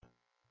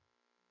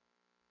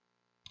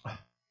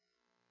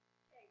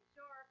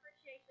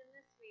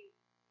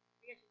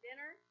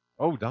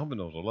Oh,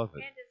 Domino's, I love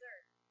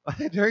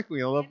it. Dairy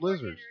Queen, I love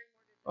blizzards.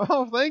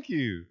 Oh, thank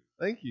you.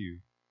 Thank you.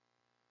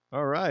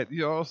 All right.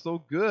 You're all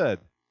so good.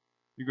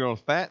 You're going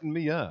to fatten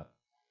me up.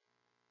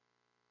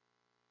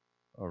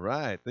 All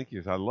right. Thank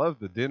you. I love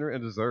the dinner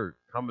and dessert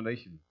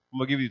combination. I'm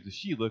going to give you to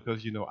Sheila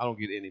because, I don't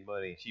get any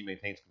money. She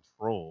maintains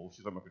control.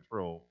 She's under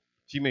control.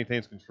 She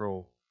maintains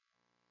control.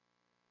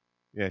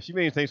 Yeah, she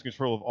maintains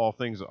control of all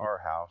things at our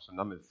house, and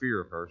I'm in fear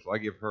of her, so I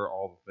give her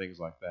all the things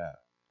like that.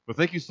 But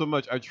thank you so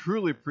much. I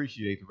truly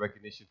appreciate the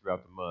recognition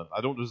throughout the month.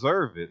 I don't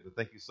deserve it, but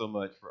thank you so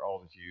much for all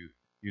that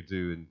you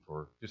do and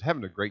for just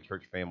having a great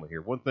church family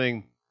here. One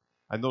thing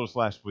I noticed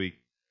last week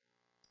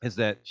is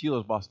that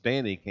Sheila's boss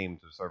Danny came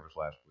to the service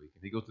last week,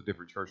 and he goes to a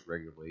different church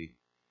regularly,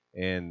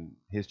 and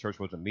his church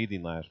wasn't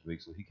meeting last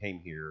week, so he came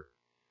here,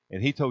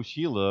 and he told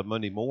Sheila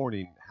Monday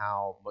morning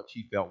how much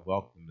he felt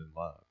welcomed and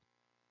loved.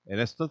 And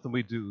that's something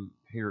we do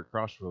here at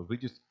Crossroads. We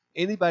just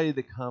anybody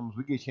that comes,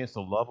 we get a chance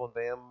to love on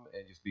them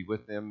and just be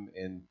with them.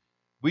 And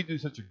we do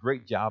such a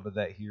great job of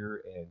that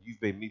here. And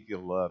you've made me feel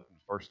loved from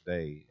the first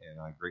day,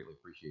 and I greatly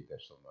appreciate that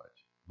so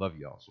much. Love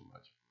you all so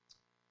much.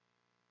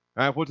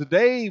 All right. Well,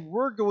 today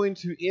we're going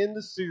to end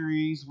the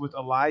series with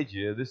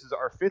Elijah. This is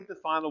our fifth and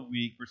final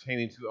week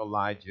pertaining to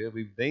Elijah.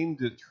 We've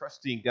named it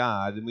Trusting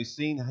God, and we've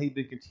seen how he's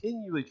been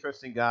continually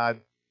trusting God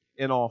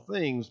in all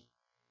things.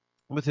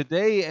 But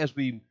today, as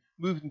we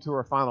move into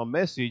our final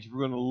message, we're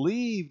going to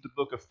leave the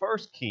book of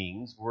First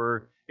Kings,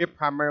 where it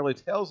primarily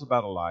tells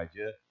about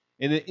Elijah,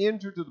 and then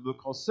enter to the book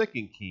called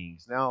Second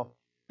Kings. Now,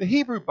 the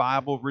Hebrew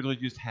Bible really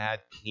just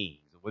had kings.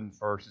 It wasn't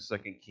First and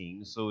Second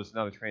Kings, so it's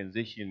not a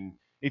transition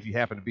if you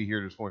happen to be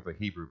here this morning for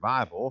the Hebrew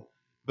Bible.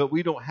 But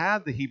we don't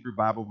have the Hebrew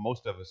Bible,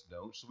 most of us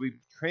don't, so we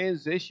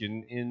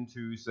transition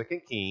into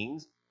Second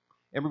Kings,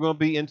 and we're going to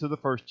be into the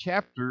first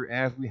chapter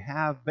as we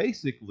have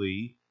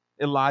basically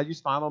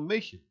Elijah's final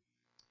mission.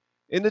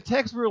 In the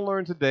text we're going to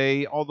learn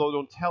today, although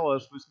don't tell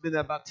us, it's been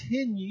about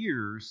 10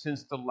 years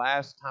since the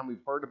last time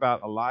we've heard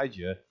about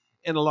Elijah,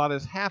 and a lot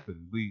has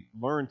happened. We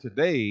learned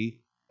today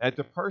that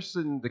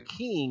the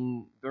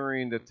king,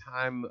 during the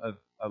time of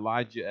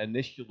Elijah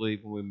initially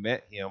when we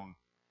met him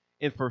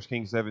in 1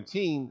 Kings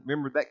 17,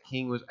 remember that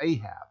king was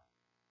Ahab.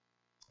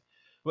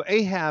 Well,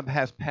 Ahab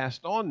has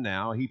passed on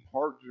now. He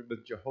partnered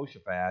with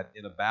Jehoshaphat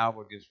in a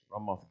battle against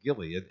Ramoth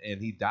Gilead,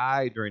 and he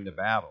died during the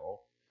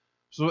battle.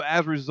 So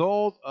as a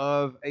result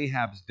of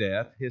Ahab's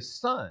death, his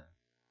son,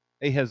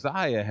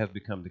 Ahaziah, has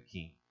become the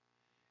king.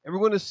 And we're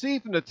going to see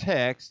from the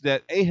text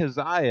that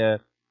Elijah's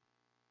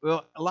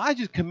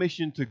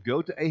commissioned to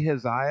go to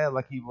Ahaziah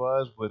like he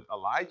was with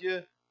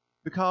Elijah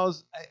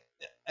because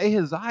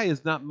Ahaziah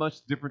is not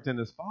much different than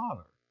his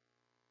father.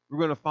 We're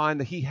going to find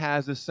that he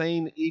has the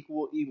same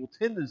evil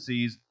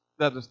tendencies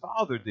that his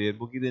father did.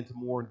 We'll get into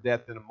more in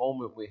depth in a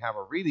moment when we have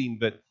a reading,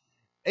 but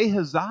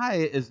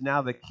Ahaziah is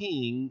now the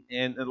king,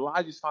 and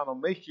Elijah's final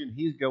mission,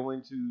 he's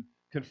going to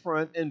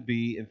confront and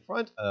be in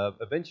front of,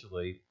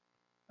 eventually,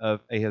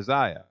 of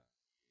Ahaziah.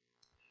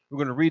 We're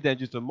going to read that in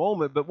just a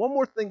moment, but one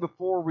more thing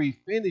before we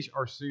finish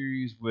our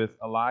series with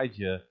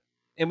Elijah,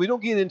 and we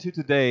don't get into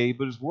today,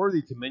 but it's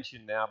worthy to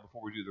mention now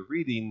before we do the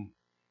reading,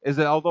 is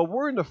that although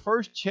we're in the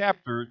first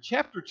chapter,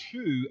 chapter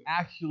 2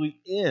 actually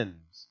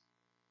ends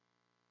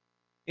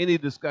any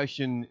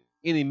discussion,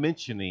 any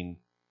mentioning,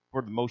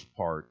 for the most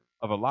part,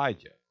 of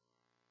Elijah.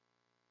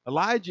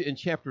 Elijah in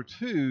chapter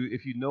 2,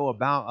 if you know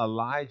about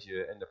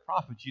Elijah and the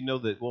prophets, you know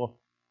that,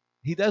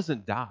 he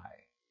doesn't die.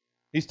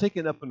 He's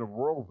taken up in a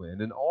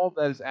whirlwind, and all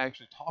that is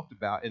actually talked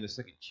about in the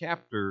second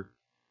chapter.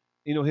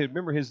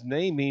 Remember his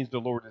name means the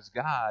Lord is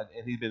God,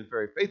 and he's been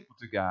very faithful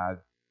to God.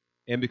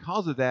 And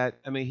because of that,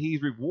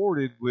 he's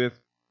rewarded with,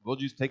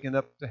 just taken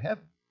up to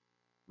heaven,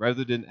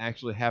 rather than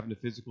actually having the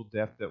physical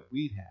death that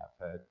we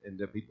have had and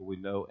that people we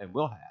know and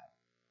will have.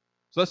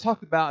 So let's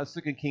talk about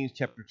in 2 Kings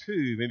chapter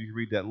 2, maybe you can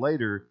read that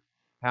later,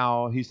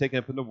 how he's taken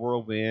up in the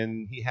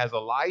whirlwind. He has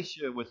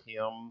Elisha with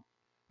him,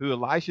 who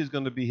Elisha is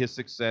going to be his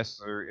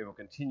successor and will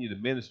continue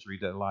the ministry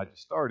that Elijah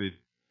started.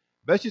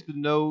 But that's just a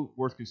note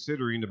worth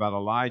considering about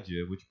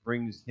Elijah, which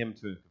brings him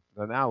to the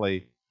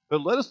finale.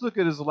 But let us look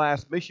at his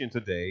last mission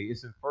today.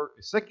 It's in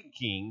 2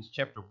 Kings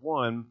chapter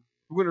 1.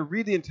 We're going to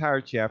read the entire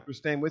chapter.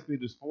 Stand with me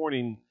this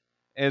morning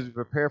as we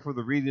prepare for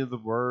the reading of the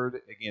word.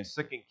 Again,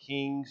 2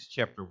 Kings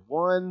chapter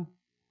 1.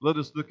 Let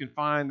us look and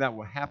find out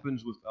what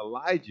happens with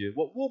Elijah,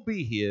 what will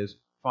be his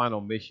final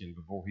mission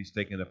before he's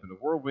taken up in the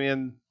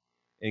whirlwind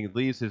and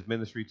leaves his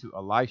ministry to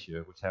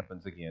Elisha, which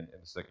happens again in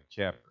the second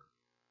chapter.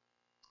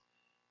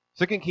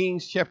 2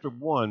 Kings chapter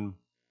 1,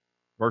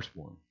 verse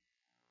 1.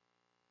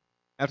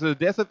 After the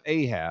death of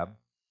Ahab,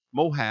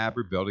 Moab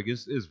rebelled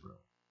against Israel.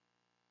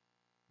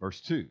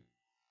 Verse 2.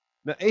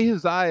 Now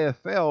Ahaziah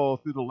fell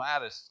through the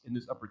lattice in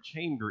his upper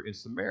chamber in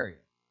Samaria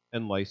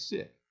and lay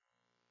sick.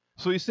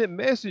 So he sent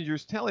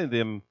messengers telling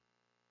them,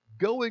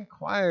 "Go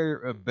inquire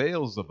of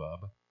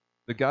Baal-zebub,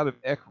 the god of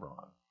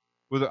Ekron,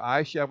 whether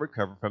I shall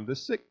recover from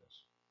this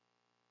sickness."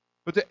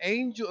 But the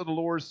angel of the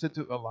Lord said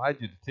to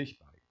Elijah the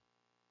Tishbite,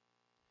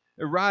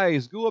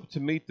 "Arise, go up to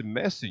meet the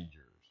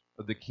messengers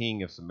of the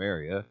king of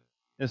Samaria,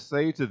 and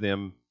say to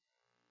them,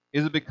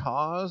 Is it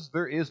because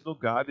there is no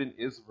God in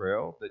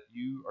Israel that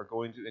you are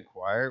going to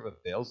inquire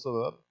of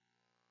Beelzebub,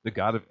 the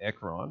god of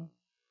Ekron?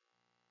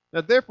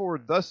 Now therefore,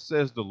 thus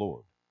says the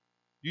Lord,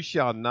 you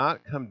shall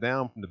not come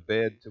down from the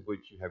bed to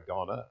which you have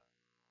gone up,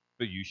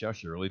 but you shall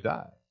surely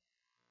die.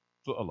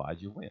 So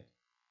Elijah went.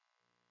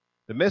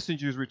 The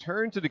messengers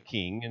returned to the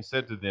king and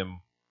said to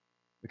them,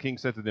 the king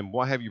said to them,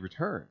 why have you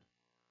returned?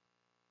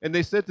 And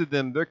they said to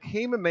them, there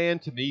came a man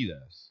to meet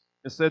us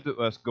and said to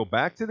us, go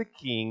back to the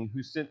king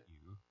who sent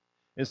you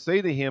and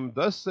say to him,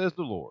 thus says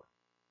the Lord,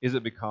 is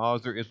it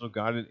because there is no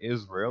God in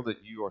Israel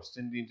that you are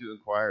sending to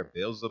inquire of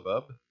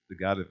Beelzebub, the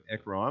god of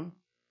Ekron?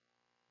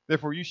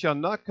 Therefore you shall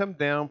not come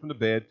down from the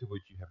bed to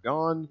which you have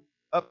gone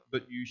up,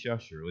 but you shall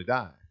surely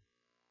die.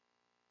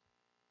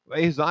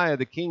 Ahaziah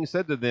the king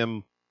said to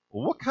them,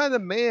 well, what kind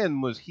of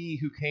man was he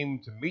who came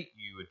to meet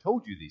you and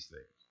told you these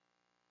things?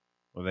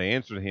 Well, they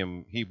answered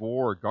him, he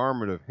wore a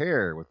garment of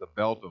hair with a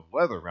belt of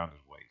leather around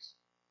his waist.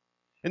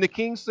 And the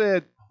king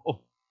said, oh,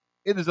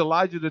 it is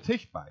Elijah the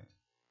Tishbite.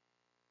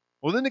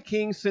 Well, then the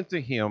king sent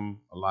to him,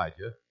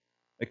 Elijah,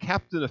 a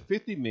captain of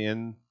 50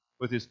 men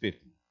with his 50.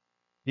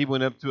 He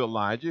went up to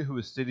Elijah, who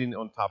was sitting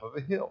on top of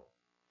a hill,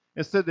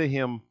 and said to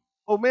him,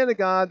 O man of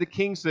God, the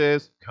king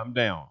says, come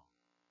down.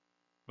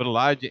 But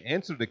Elijah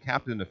answered the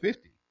captain of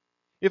 50,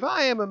 if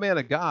I am a man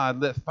of God,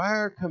 let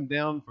fire come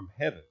down from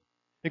heaven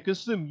and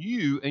consume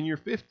you and your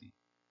 50.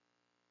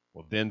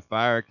 Well, then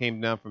fire came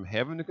down from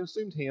heaven and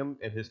consumed him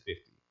and his 50.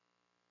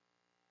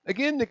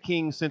 Again the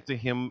king sent to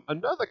him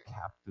another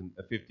captain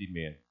of 50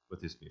 men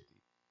with his 50.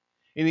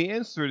 And he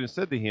answered and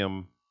said to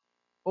him,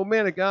 O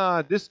man of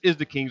God, this is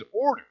the king's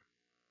order.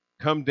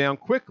 Come down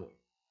quickly.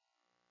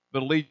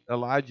 But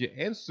Elijah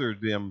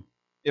answered them,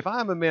 if I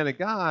am a man of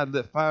God,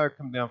 let fire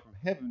come down from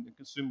heaven and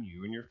consume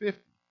you and your 50.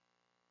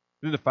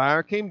 Then the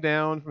fire came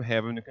down from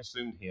heaven and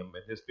consumed him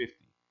and his 50.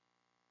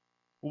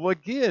 Well,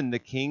 again, the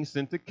king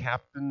sent the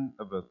captain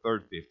of the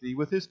third 50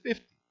 with his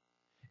 50.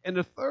 And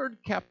the third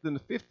captain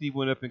of 50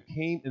 went up and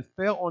came and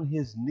fell on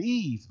his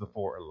knees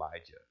before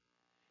Elijah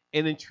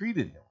and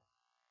entreated him,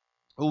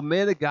 O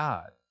man of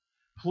God,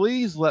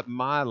 please let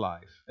my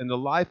life and the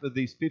life of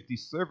these 50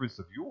 servants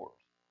of yours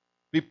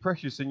be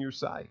precious in your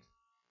sight.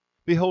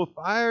 Behold,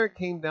 fire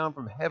came down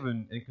from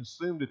heaven and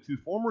consumed the two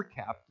former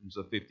captains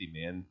of 50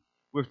 men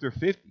with their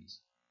 50s.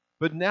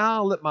 But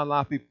now let my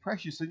life be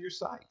precious in your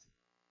sight.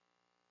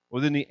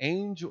 Well, then the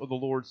angel of the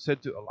Lord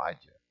said to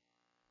Elijah,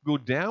 go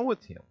down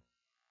with him.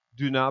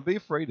 Do not be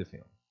afraid of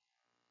him.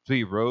 So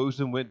he rose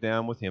and went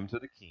down with him to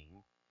the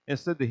king and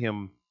said to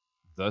him,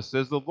 thus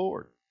says the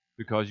Lord,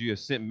 because you have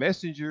sent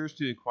messengers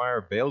to inquire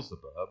of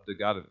Beelzebub, the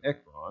god of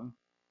Ekron,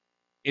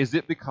 is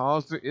it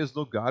because there is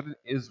no God in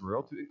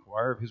Israel to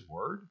inquire of his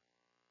word?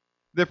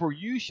 Therefore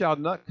you shall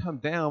not come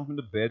down from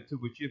the bed to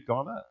which you have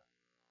gone up,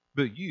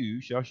 but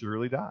you shall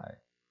surely die.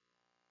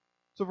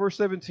 So verse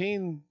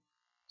 17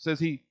 says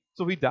he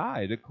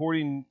died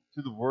according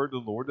to the word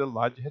of the Lord that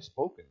Elijah had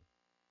spoken.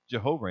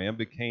 Jehoram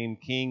became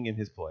king in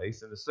his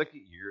place in the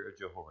second year of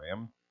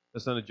Jehoram, the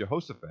son of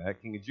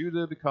Jehoshaphat, king of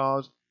Judah,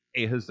 because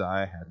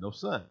Ahaziah had no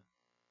son.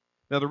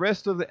 Now the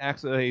rest of the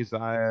acts of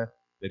Ahaziah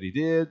that he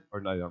did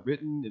are not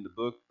written in the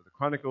book of the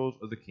Chronicles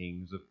of the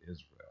Kings of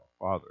Israel.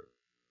 Father,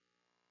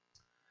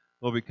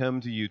 Lord, we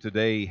come to you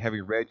today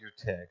having read your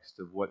text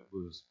of what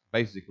was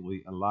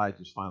basically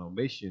Elijah's final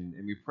mission,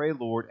 and we pray,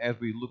 Lord, as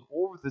we look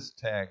over this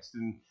text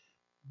and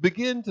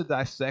begin to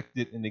dissect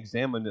it and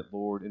examine it,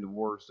 Lord, in the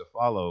words to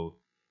follow,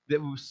 that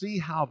we'll see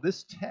how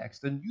this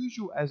text,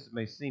 unusual as it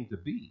may seem to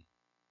be,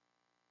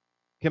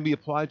 can be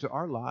applied to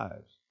our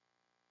lives.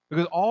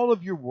 Because all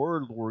of your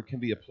word, Lord, can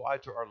be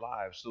applied to our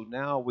lives. So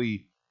now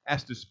we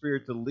ask the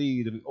Spirit to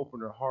lead and we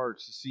open our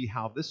hearts to see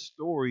how this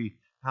story,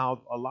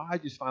 how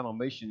Elijah's final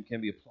mission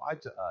can be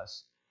applied to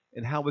us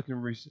and how we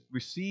can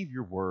receive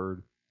your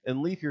word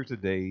and leave here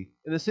today,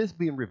 in a sense,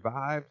 being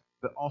revived,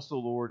 but also,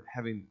 Lord,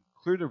 having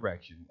clear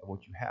direction of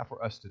what you have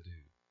for us to do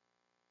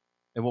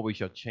and what we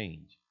shall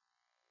change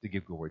to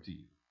give glory to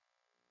you.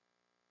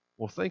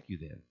 Well, thank you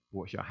then for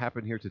what shall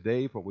happen here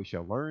today, for what we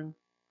shall learn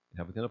and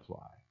how we can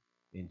apply.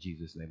 In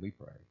Jesus' name we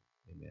pray.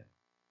 Amen.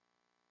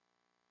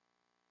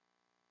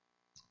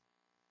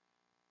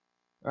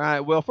 All right,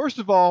 well, first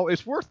of all,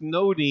 it's worth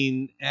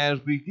noting as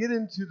we get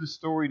into the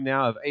story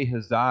now of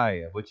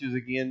Ahaziah, which is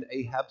again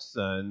Ahab's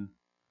son,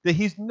 that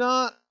he's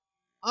not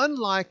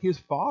unlike his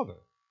father.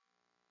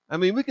 I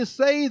mean, we can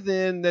say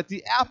then that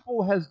the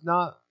apple has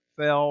not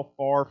fell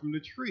far from the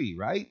tree,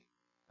 right?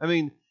 I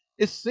mean,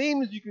 it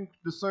seems you can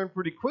discern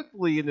pretty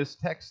quickly in this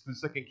text in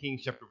 2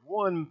 Kings chapter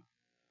 1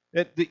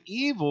 that the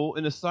evil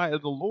in the sight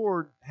of the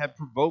Lord had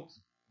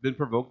been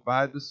provoked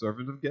by the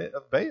servant of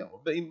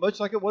Baal, much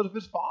like it was of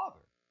his father.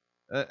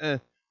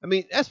 I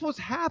mean, that's what's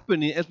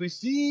happening. As we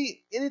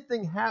see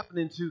anything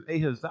happening to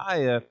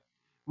Ahaziah,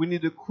 we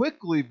need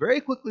to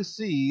very quickly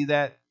see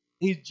that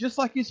he's just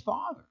like his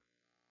father,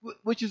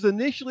 which is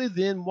initially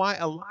then why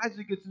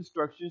Elijah gets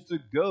instructions to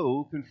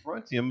go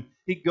confront him.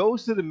 He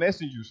goes to the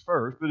messengers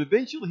first, but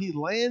eventually he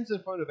lands in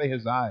front of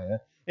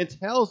Ahaziah and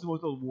tells him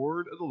what the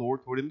word of the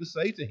Lord told him to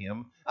say to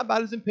him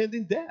about his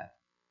impending death.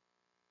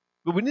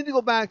 But we need to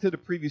go back to the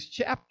previous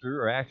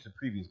chapter, or actually the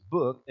previous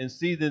book, and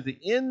see that at the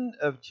end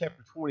of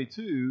chapter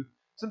 22,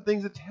 some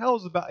things it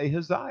tells about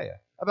Ahaziah,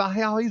 about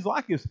how he's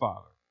like his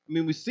father. I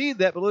mean, we see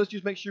that, but let's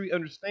just make sure we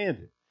understand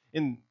it.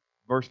 In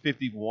verse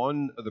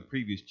 51 of the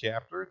previous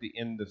chapter, at the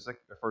end of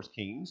 1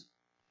 Kings,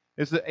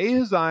 it says,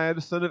 Ahaziah,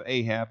 the son of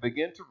Ahab,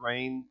 began to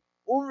reign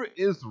over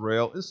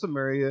Israel in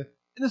Samaria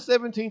in the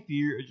 17th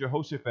year of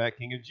Jehoshaphat,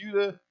 king of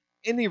Judah,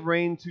 and he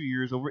reigned 2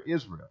 years over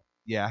Israel.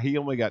 Yeah, he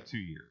only got 2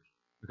 years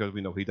because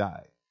we know he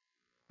died.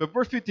 But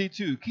verse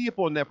 52, key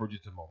upon that for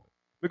just a moment,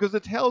 because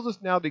it tells us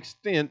now the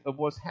extent of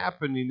what's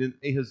happening in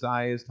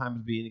Ahaziah's time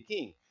as being a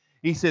king.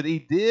 He said he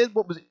did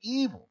what was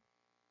evil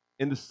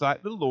in the sight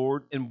of the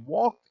Lord and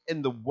walked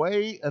in the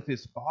way of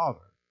his father,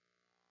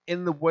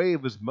 in the way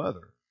of his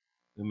mother.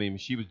 I mean,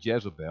 she was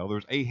Jezebel.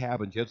 There's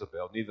Ahab and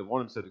Jezebel. Neither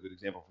one of them set a good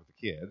example for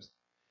the kids.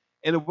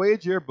 And the way of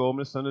Jeroboam,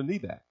 the son of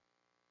Nebat,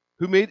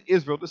 who made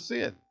Israel to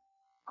sin.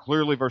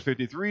 Clearly, verse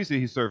 53 says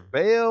he served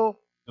Baal,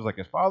 just like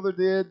his father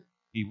did.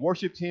 He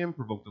worshipped him,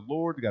 provoked the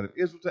Lord, the God of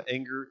Israel, to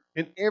anger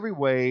in every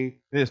way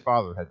that his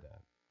father had done.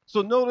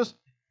 So notice,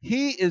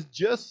 he is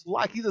just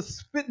like, he's a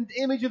spitting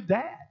image of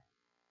dad.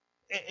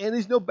 And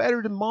he's no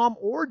better than mom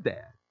or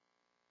dad.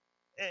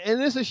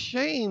 And it's a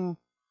shame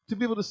to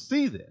be able to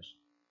see this,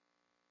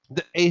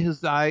 that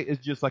Ahaziah is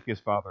just like his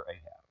father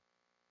Ahab.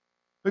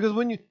 Because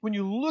when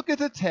you look at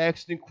the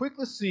text and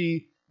quickly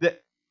see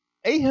that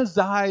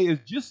Ahaziah is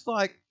just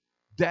like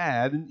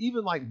dad and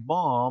even like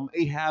mom,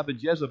 Ahab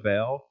and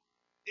Jezebel,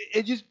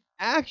 it just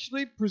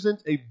actually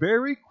presents a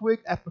very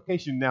quick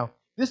application. Now,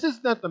 this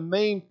is not the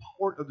main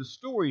part of the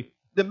story,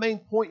 the main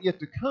point yet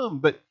to come,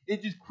 but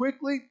it just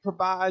quickly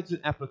provides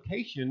an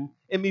application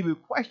and maybe a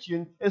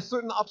question and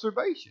certain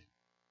observation.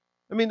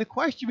 I mean, the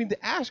question we need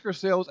to ask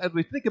ourselves as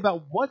we think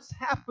about what's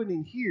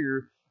happening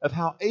here of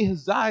how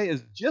Ahaziah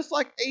is just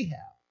like Ahab,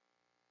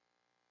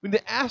 we need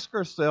to ask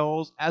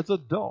ourselves as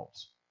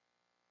adults,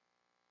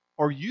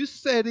 are you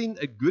setting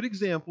a good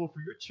example for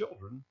your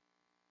children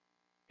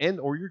and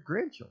or your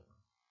grandchildren?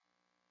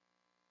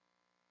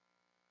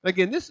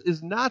 Again, this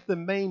is not the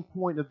main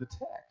point of the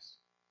text,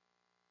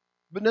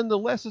 but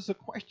nonetheless, it's a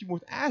question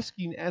worth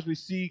asking as we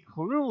see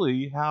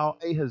clearly how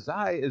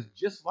Ahaziah is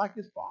just like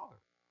his father.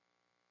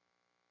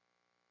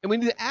 And we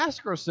need to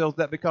ask ourselves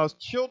that because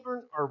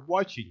children are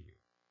watching you.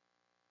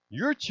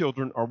 Your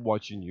children are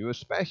watching you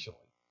especially.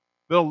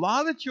 But a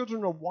lot of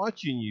children are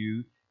watching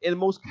you, and in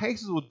most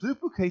cases will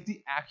duplicate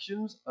the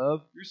actions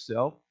of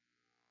yourself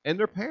and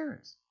their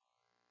parents.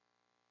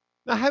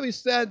 Now, having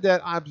said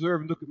that, I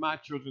observe and look at my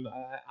children.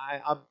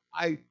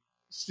 I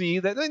see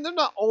that they're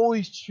not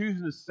always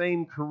choosing the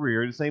same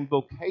career, the same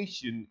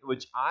vocation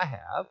which I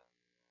have,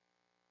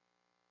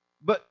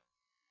 but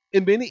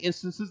in many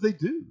instances they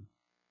do.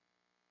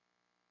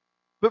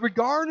 But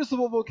regardless of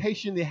what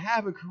vocation they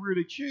have and career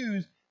they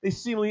choose, they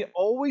seemingly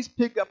always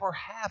pick up our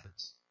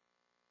habits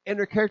and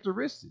their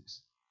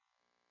characteristics.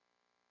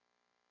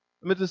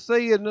 I mean, to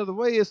say it another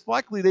way, it's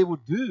likely they will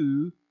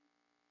do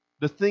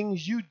the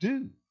things you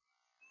do.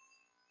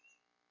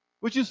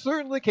 Which is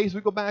certainly the case.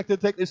 We go back to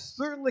the text. It's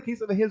certainly the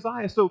case of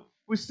Ahaziah. So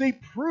we see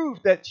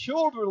proof that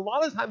children a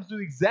lot of times do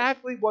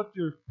exactly what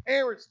their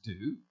parents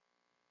do.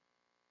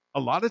 A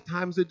lot of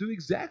times they do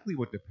exactly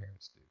what their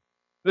parents do.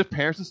 Their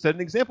parents have set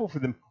an example for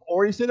them,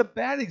 or he set a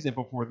bad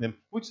example for them,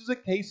 which is the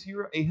case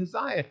here of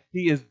Ahaziah.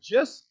 He is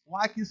just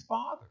like his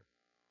father.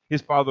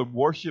 His father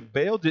worshipped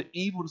Baal, did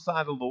evil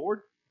beside the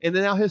Lord, and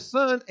then now his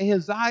son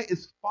Ahaziah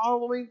is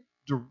following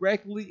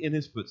directly in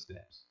his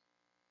footsteps.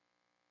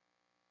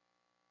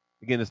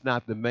 Again, it's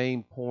not the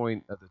main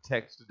point of the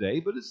text today,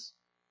 but it's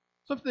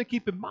something to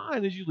keep in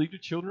mind as you lead your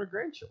children or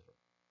grandchildren.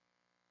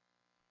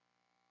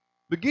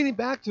 But getting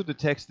back to the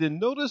text, then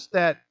notice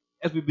that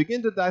as we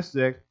begin to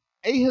dissect,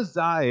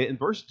 Ahaziah in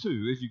verse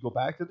 2, as you go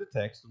back to the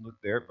text and look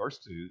there at verse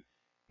 2,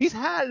 he's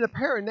had an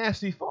apparent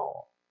nasty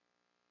fall,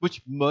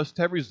 which must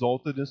have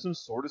resulted in some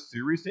sort of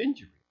serious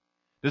injury.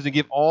 Doesn't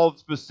give all the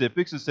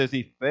specifics. It says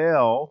he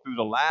fell through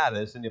the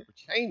lattice in the upper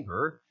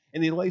chamber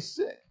and he lay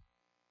sick.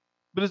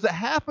 But as it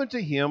happened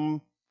to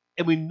him,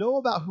 and we know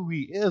about who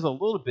he is a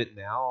little bit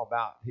now,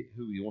 about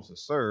who he wants to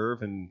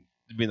serve and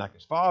to be like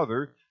his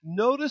father,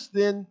 notice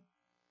then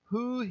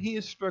who he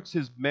instructs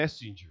his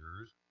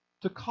messengers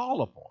to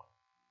call upon.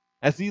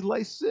 As he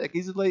lay sick,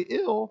 as he lay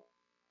ill,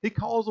 he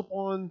calls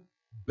upon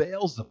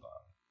Beelzebub,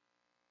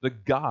 the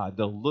god,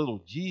 the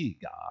little g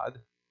god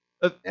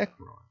of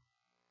Ekron.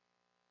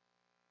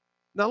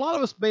 Now, a lot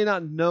of us may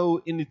not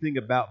know anything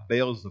about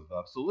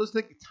Beelzebub, so let's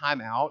take a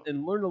time out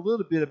and learn a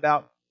little bit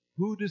about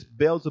who this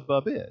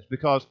Beelzebub is.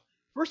 Because,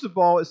 first of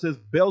all, it says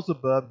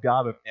Beelzebub,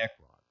 god of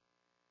Ekron.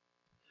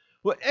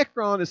 Well,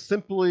 Ekron is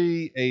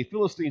simply a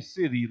Philistine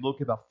city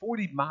located about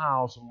 40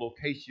 miles from the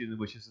location in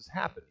which this is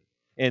happening.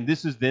 And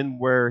this is then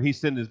where he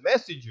sent his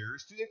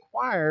messengers to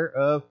inquire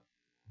of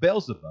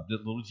Beelzebub, the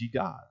little g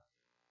god.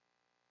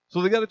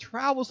 So they got to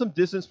travel some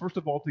distance, first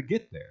of all, to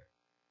get there.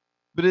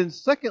 But then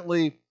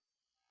secondly,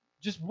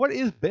 just what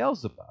is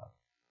Beelzebub?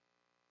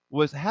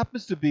 Well, it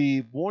happens to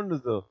be one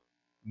of the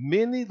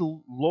many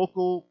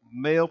local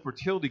male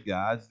fertility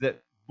gods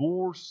that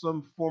bore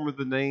some form of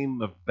the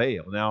name of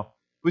Baal. Now,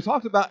 we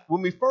talked about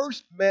when we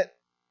first met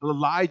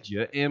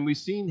Elijah and we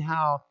seen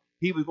how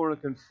he was going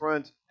to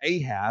confront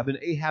Ahab and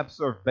Ahab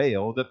served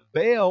Baal, that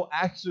Baal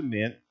actually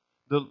meant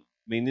the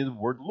meaning of the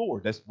word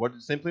Lord. That's what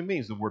it simply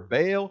means. The word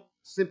Baal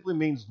simply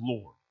means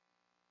Lord.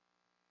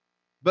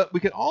 But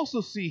we can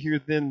also see here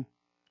then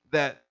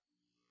that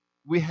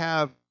we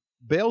have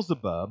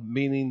Beelzebub,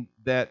 meaning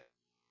that,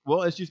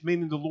 well, it's just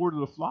meaning the Lord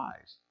of the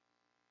Flies.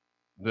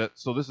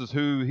 So this is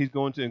who he's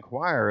going to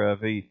inquire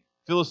of. A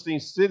Philistine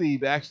city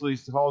actually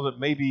calls it,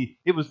 maybe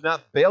it was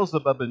not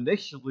Beelzebub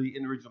initially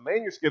in the original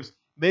manuscripts,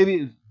 maybe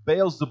it was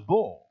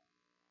Beelzebul.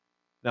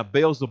 Now,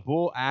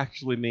 Beelzebul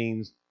actually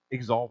means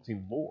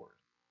exalting Lord.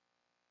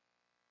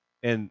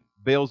 And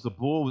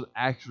Beelzebul was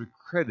actually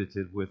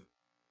credited with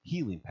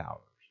healing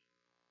powers.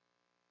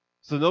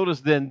 So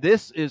notice then,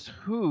 this is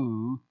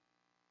who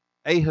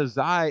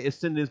Ahaziah is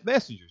sending his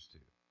messengers to.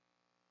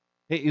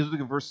 He was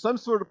looking for some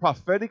sort of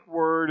prophetic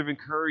word of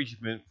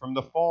encouragement from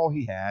the fall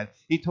he had.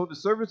 He told the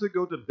servants to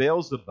go to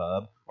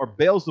Beelzebub or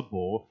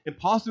Beelzebul and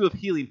possibly with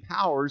healing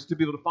powers to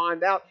be able to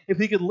find out if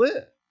he could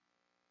live.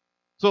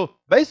 So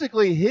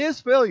basically,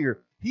 his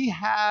failure, he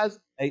has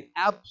an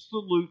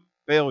absolute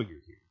failure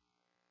here.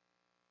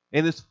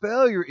 And his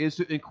failure is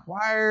to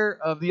inquire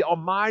of the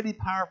almighty,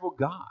 powerful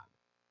God,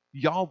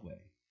 Yahweh,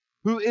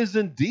 who is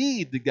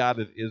indeed the God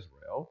of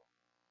Israel.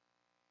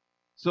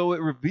 So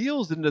it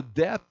reveals in the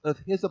depth of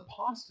his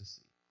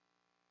apostasy,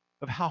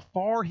 of how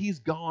far he's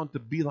gone to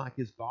be like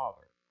his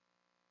father,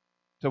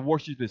 to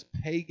worship this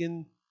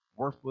pagan,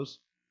 worthless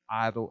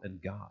idol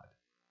and God.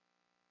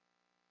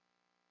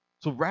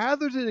 So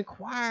rather than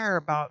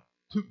inquire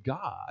to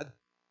God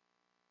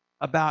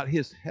about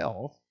his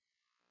health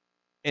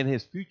and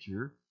his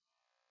future,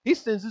 he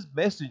sends his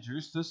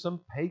messengers to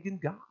some pagan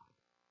god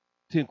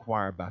to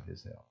inquire about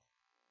his health.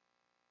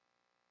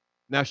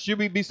 Now, should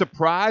we be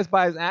surprised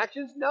by his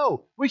actions?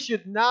 No, we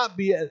should not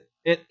be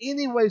in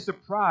any way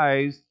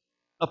surprised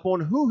upon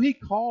who he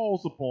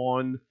calls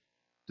upon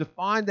to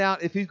find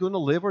out if he's going to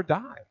live or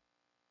die.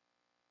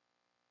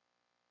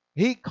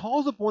 He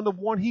calls upon the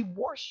one he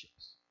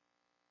worships.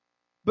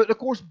 But of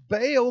course,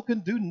 Baal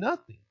can do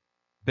nothing.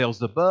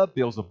 Beelzebub,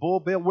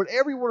 Beelzebul, Baal,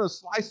 whatever you want to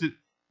slice it,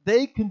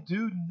 they can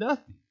do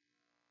nothing.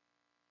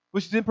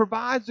 Which then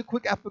provides a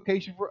quick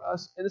application for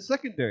us in a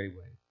secondary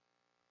way.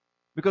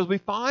 Because we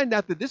find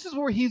out that this is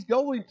where he's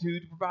going to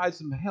provide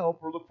some help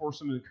or look for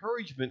some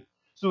encouragement.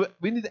 So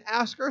we need to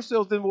ask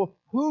ourselves then, well,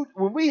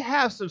 when we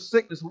have some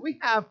sickness, when we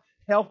have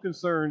health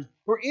concerns,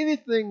 or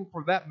anything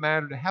for that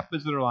matter that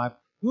happens in our life,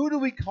 who do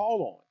we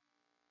call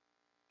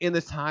on in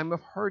the time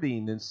of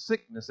hurting and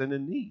sickness and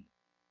in need?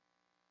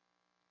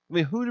 I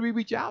mean, who do we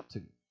reach out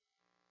to?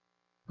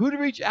 Who do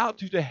we reach out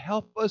to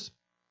help us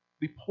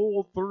be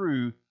pulled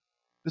through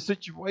the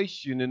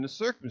situation and the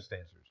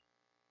circumstances?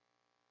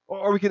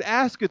 Or we could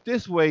ask it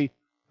this way,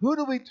 who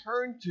do we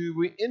turn to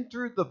when we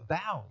enter the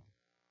valley?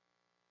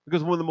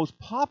 Because one of the most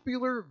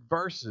popular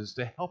verses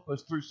to help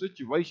us through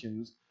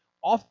situations,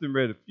 often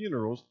read at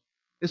funerals,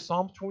 is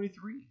Psalm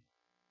 23.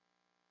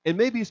 And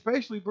maybe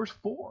especially verse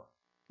 4,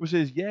 which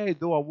says, yea,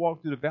 though I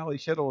walk through the valley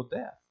shadow of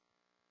death,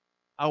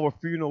 I will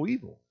fear no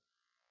evil,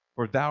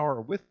 for thou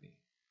art with me.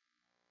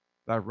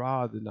 Thy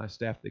rod and thy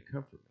staff, they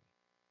comfort me.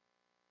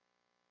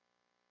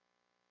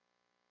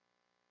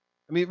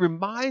 I mean, it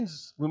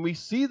reminds, when we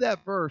see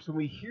that verse, when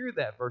we hear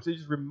that verse, it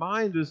just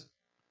reminds us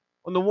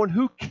on the one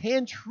who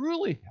can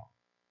truly help.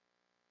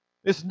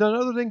 It's none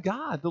other than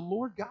God, the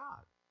Lord God.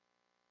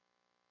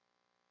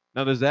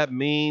 Now, does that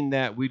mean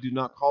that we do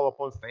not call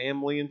upon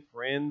family and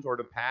friends or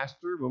the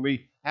pastor? When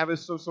we have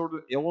some sort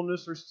of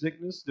illness or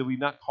sickness, do we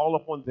not call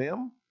upon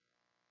them?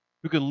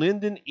 Who can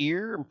lend an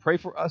ear and pray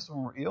for us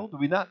when we're ill? Do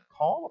we not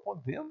call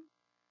upon them?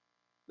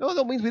 No,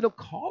 that means we don't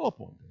call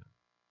upon them.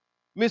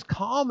 I mean, it's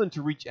common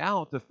to reach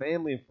out to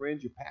family and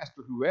friends, your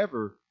pastor,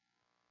 whoever,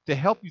 to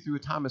help you through a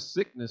time of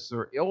sickness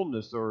or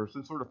illness or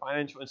some sort of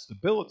financial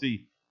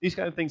instability. These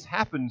kind of things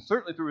happen,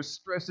 certainly through a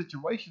stress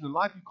situation in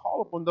life. You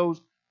call upon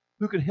those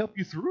who can help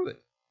you through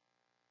it.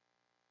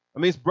 I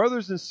mean, it's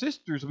brothers and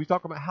sisters. We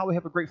talk about how we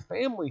have a great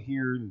family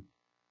here. And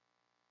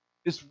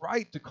it's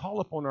right to call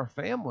upon our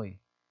family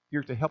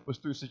here to help us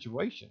through a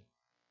situation.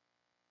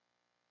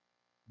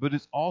 But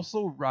it's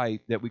also right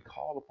that we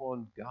call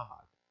upon God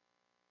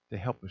to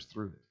help us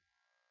through it.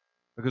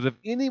 Because if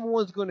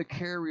anyone's going to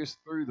carry us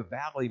through the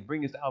valley and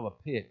bring us out of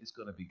the pit, it's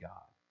going to be God.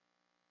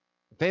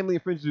 The family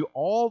and friends do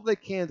all they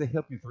can to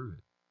help you through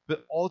it.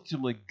 But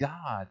ultimately,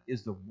 God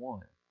is the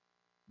one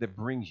that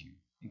brings you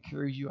and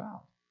carries you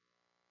out.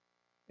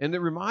 And it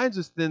reminds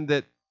us then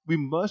that we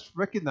must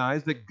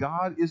recognize that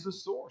God is the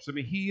source. I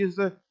mean, He is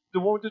the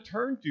one to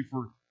turn to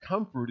for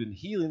comfort and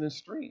healing and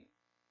strength.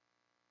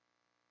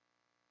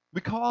 We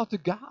call out to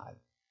God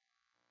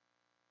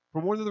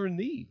for one another in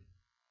need.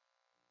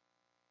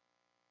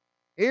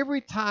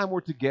 Every time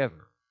we're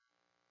together,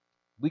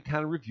 we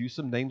kind of review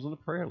some names on the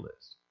prayer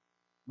list.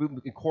 We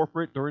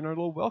incorporate during our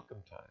little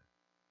welcome time.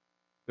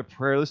 The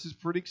prayer list is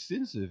pretty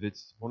extensive.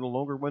 It's one of the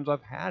longer ones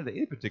I've had at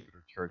any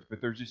particular church,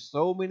 but there's just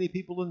so many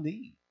people in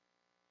need.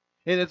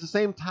 And at the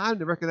same time,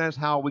 to recognize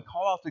how we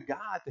call out to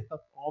God to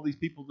help all these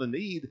people in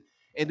need.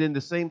 And then at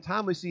the same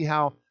time, we see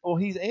how, oh,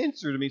 he's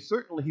answered. I mean,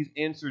 certainly he's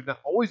answered not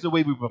always the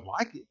way we would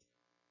like it,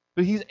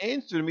 but he's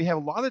answered. And we have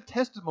a lot of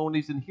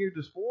testimonies in here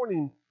this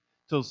morning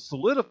to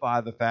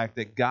solidify the fact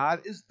that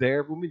God is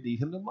there when we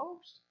need him the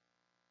most.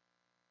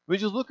 We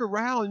just look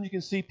around and you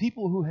can see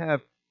people who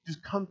have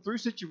just come through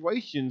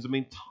situations. I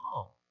mean,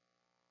 Tom,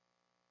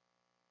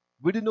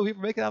 we didn't know he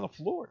would make it out of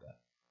Florida.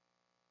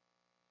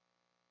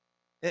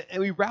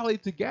 And we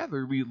rallied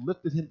together. We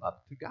lifted him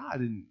up to God,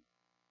 and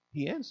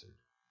he answered.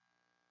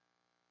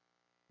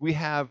 We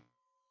have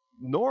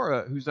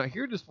Nora, who's not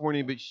here this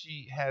morning, but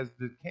she has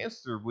the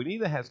cancer.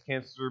 Juanita has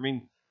cancer. I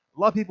mean, a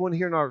lot of people in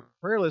here in our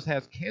prayer list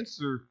has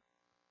cancer.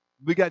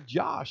 We got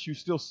Josh, who's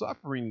still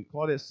suffering,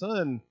 Claudette's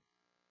son.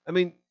 I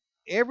mean,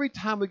 every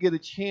time we get a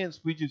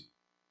chance, we just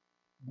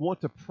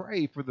want to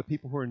pray for the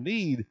people who are in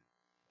need.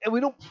 And we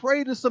don't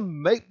pray to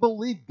some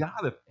make-believe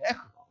God of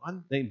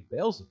Ekron named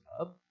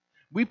Beelzebub.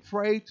 We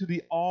pray to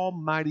the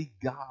Almighty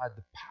God,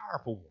 the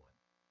powerful one,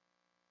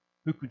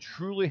 who can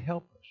truly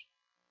help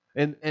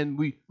us. And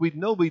we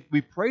know we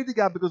pray to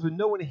God because we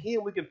know in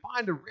him we can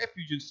find a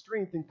refuge and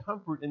strength and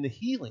comfort in the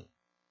healing.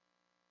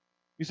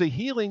 You say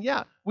healing?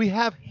 Yeah, we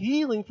have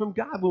healing from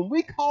God. When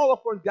we call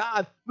upon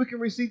God, we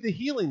can receive the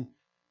healing.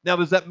 Now,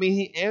 does that mean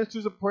he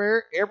answers a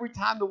prayer every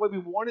time the way we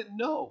want it?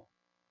 No.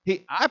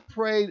 I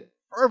prayed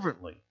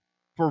fervently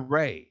for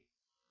Ray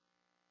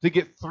to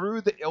get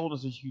through the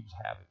illness that she was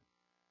having.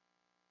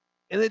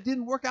 And it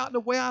didn't work out the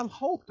way I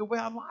hoped, the way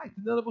I liked.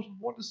 None of us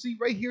want to see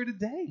Ray here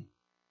today.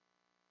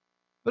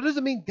 But it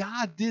doesn't mean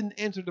God didn't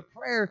answer the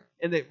prayer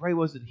and that Ray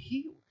wasn't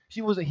healed.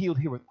 She wasn't healed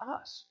here with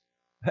us.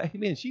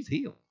 Amen. She's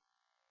healed.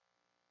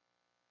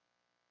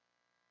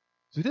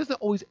 So he doesn't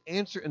always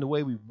answer in the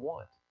way we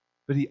want,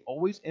 but he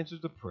always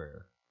answers the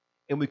prayer.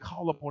 And we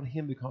call upon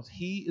him because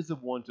he is the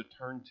one to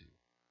turn to.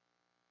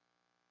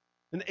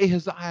 And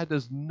Ahaziah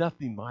does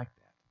nothing like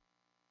that.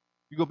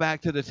 You go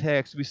back to the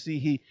text, we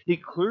see he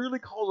clearly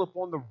calls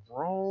upon the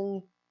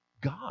wrong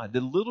God, the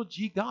little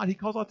g God. He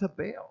calls out to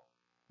Baal.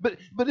 But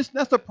it's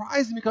not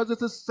surprising because it's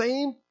the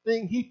same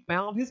thing he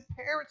found his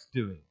parents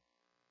doing.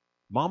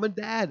 Mom and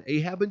dad,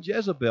 Ahab and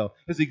Jezebel,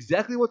 is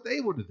exactly what they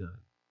would have done.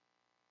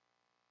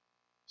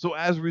 So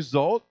as a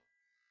result,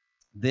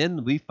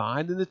 then we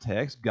find in the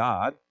text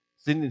God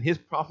sending his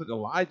prophet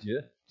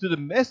Elijah to the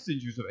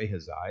messengers of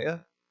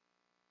Ahaziah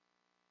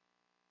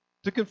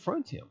to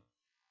confront him.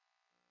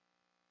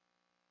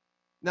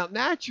 Now,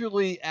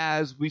 naturally,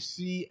 as we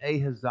see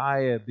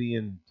Ahaziah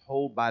being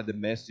told by the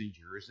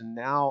messengers, and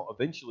now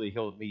eventually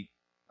he'll meet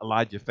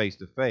Elijah face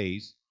to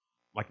face,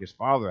 like his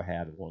father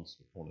had once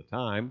upon a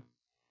time,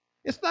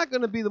 it's not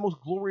going to be the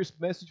most glorious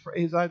message for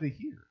Ahaziah to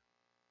hear.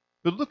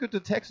 But look at the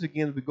text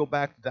again as we go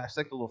back to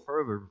dissect a little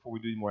further before we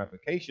do any more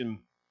application.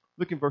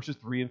 Look in verses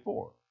 3 and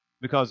 4.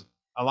 Because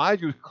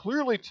Elijah was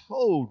clearly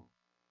told,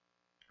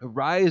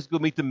 arise, go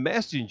meet the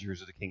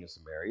messengers of the king of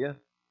Samaria.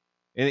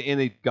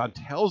 And God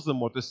tells them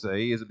what to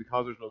say. Is it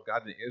because there's no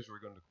God in Israel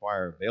we're going to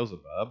acquire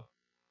Beelzebub?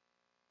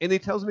 And he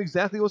tells them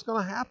exactly what's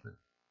going to happen.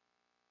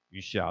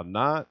 You shall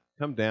not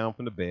come down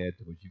from the bed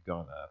to which you've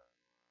gone up.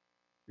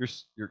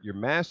 Your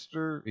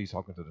master, he's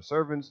talking to the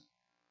servants,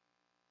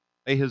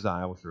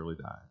 Ahaziah will surely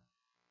die.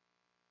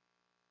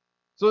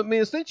 So, I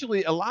mean,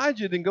 essentially,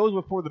 Elijah then goes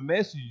before the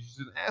messengers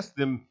and asks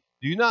them,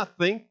 do you not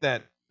think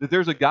that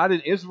there's a God in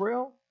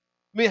Israel?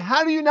 I mean,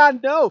 how do you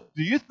not know?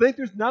 Do you think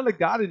there's not a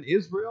God in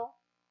Israel?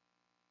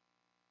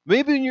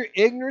 Maybe in your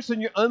ignorance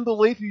and your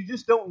unbelief, you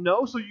just don't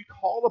know, so you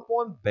call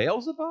upon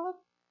Beelzebub?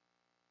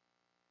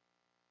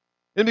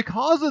 And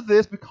because of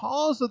this,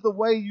 because of the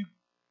way you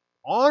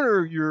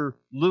honor your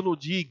little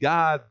g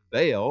God,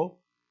 Baal,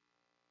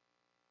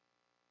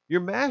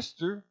 your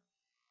master,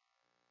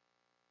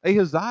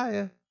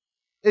 Ahaziah,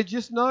 is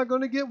just not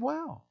going to get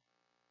well.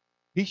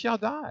 He shall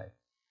die.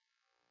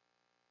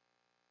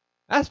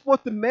 That's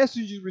what the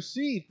message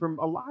received from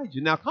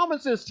Elijah. Now,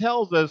 common sense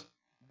tells us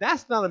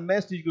that's not a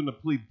message going to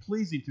be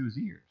pleasing to his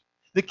ears.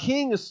 The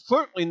king is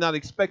certainly not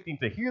expecting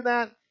to hear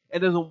that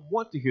and doesn't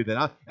want to hear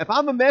that. If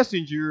I'm a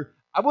messenger,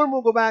 I wouldn't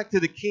want to go back to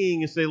the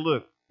king and say,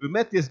 look, we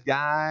met this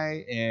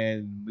guy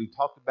and we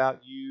talked about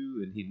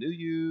you and he knew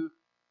you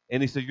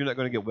and he said, you're not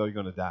going to get well, you're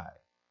going to die.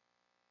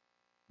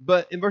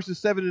 But in verses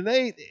 7 and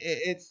 8,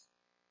 it's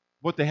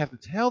what they have to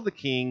tell the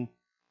king.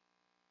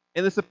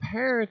 And it's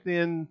apparent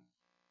then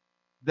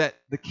that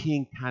the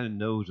king kind of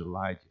knows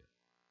Elijah.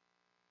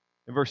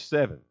 In verse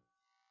 7,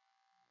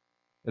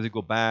 as they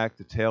go back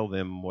to tell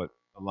them what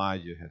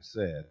Elijah had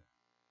said.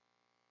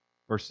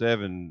 Verse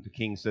 7, the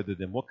king said to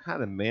them, what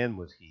kind of man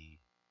was he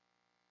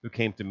who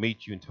came to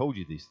meet you and told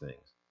you these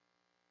things?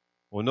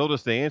 Well,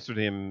 notice they answered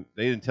him.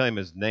 They didn't tell him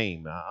his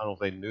name. I don't know if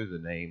they knew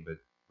the name, but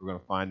we're going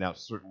to find out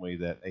certainly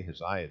that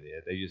Ahaziah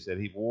did. They just said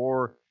he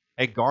wore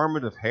a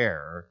garment of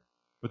hair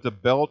with a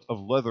belt of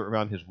leather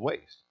around his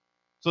waist.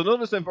 So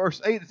notice in verse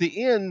 8 at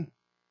the end,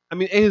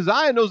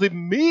 Ahaziah knows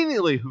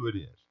immediately who it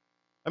is.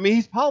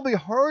 He's probably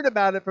heard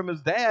about it from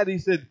his dad. He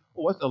said,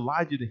 oh, that's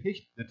Elijah the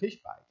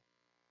Tishbite.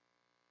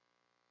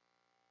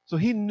 So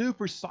he knew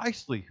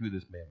precisely who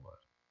this man was.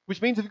 Which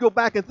means if you go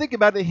back and think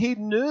about it, he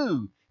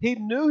knew. He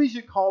knew he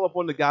should call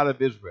upon the God of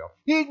Israel.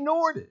 He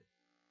ignored it.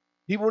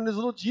 He wanted his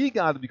little G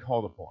God to be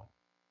called upon.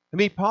 I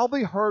mean, he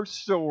probably heard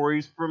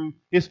stories from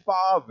his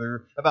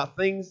father about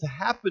things that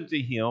happened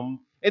to him,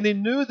 and he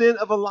knew then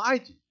of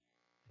Elijah.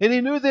 And he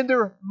knew then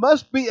there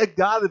must be a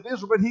God of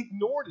Israel, but he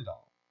ignored it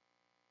all.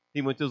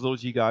 He went to his little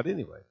G God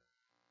anyway.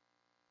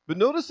 But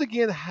notice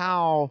again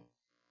how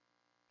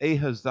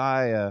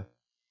Ahaziah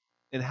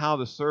and how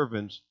the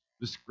servants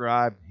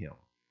described him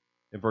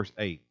in verse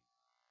 8.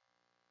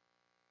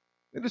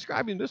 They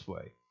describe him this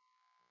way.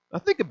 Now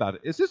think about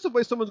it. Is this the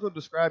way someone's going to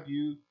describe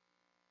you?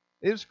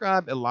 They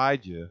described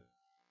Elijah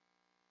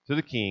to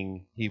the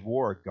king. He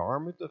wore a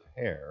garment of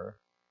hair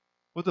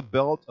with a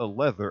belt of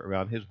leather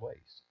around his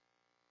waist.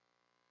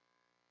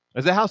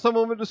 Is that how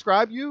someone would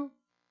describe you?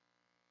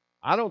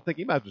 I don't think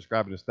he might have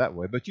described us that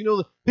way. But you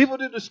know, people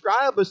do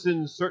describe us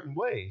in certain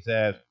ways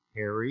as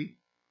hairy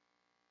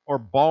or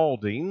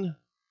balding,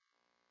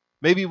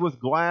 maybe with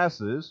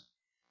glasses,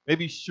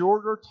 maybe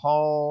short or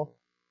tall,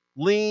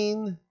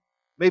 lean,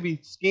 maybe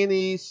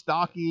skinny,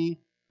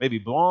 stocky, maybe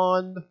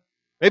blonde.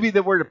 Maybe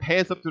they wear the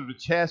pants up to the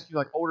chest,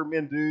 like older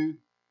men do. I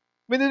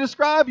mean, they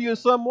describe you in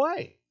some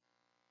way.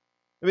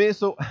 I mean,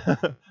 so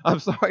I'm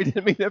sorry, I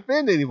didn't mean to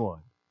offend anyone.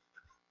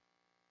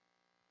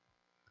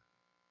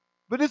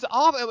 But it's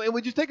often, I mean,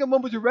 we just take a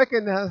moment to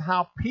recognize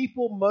how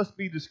people must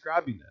be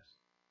describing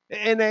us.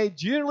 And they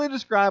generally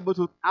describe us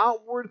with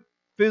outward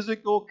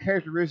physical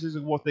characteristics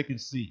of what they can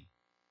see.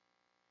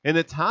 And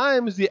at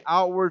times, the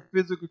outward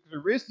physical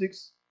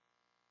characteristics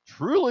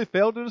truly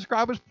fail to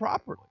describe us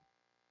properly.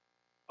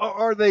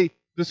 Or they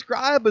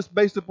describe us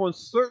based upon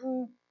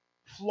certain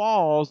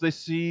flaws they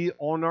see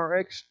on our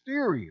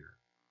exterior.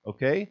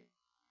 Okay?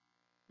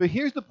 But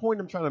here's the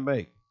point I'm trying to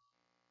make.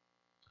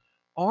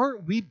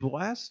 Aren't we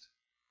blessed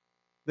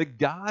that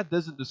God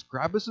doesn't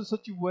describe us in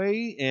such a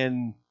way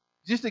and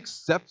just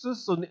accepts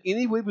us in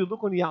any way we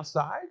look on the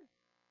outside?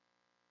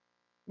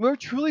 We're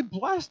truly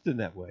blessed in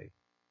that way.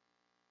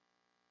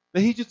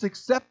 That he just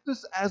accepts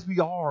us as we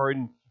are,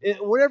 and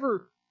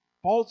whatever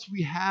faults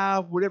we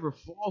have, whatever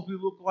flaws we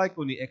look like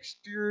on the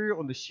exterior,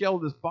 on the shell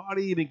of this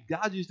body, I mean,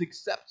 God just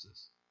accepts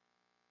us.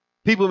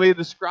 People may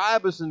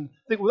describe us and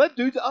think, well, that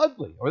dude's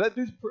ugly, or that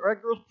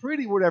girl's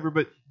pretty, whatever,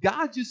 but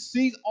God just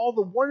sees all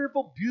the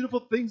wonderful, beautiful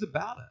things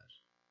about us.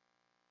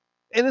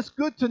 And it's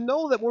good to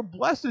know that we're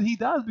blessed that he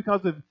does,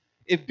 because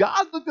if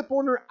God looked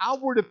upon our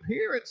outward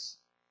appearance,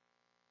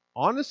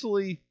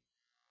 honestly,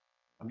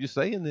 I'm just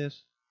saying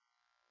this,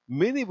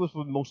 many of us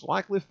would most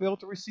likely fail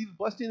to receive the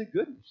blessing and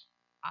goodness.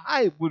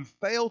 I would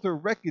fail to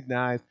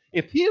recognize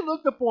if he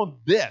looked upon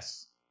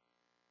this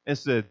and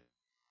said,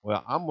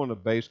 well, I'm going to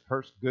base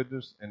Kurt's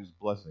goodness and his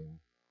blessing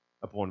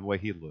upon the way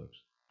he looks.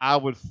 I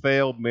would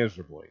fail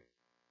miserably.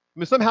 I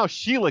mean, somehow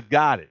Sheila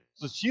got it.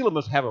 So Sheila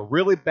must have a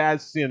really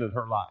bad sin in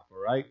her life,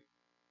 all right?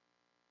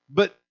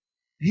 But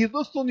he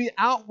looks on the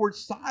outward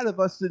side of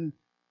us and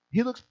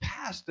he looks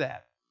past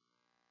that.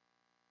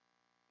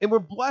 And we're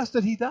blessed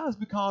that he does,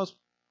 because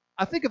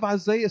I think of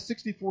Isaiah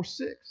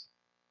 64:6,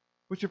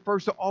 which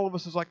refers to all of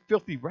us as like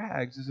filthy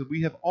rags, is that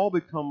we have all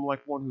become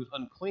like one who is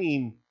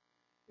unclean.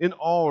 In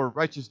all our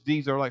righteous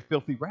deeds are like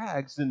filthy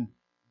rags, and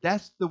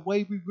that's the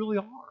way we really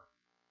are.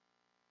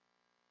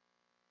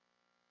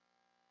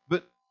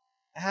 But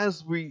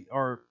as we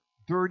are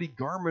dirty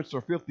garments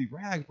or filthy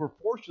rags, we're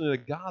fortunate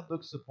that God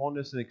looks upon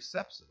us and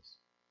accepts us.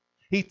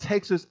 He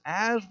takes us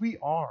as we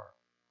are.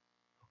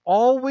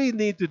 All we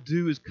need to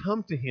do is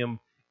come to him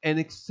and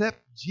accept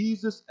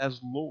Jesus as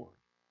Lord.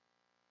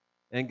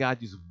 And God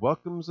just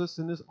welcomes us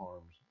in his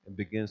arms and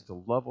begins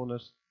to love on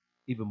us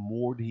even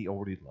more than he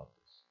already loved us.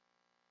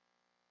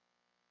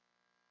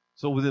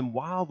 So then,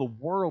 while the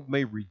world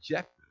may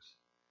reject us,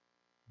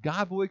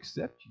 God will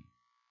accept you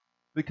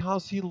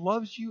because he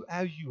loves you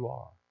as you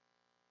are.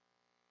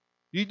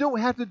 You don't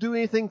have to do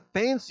anything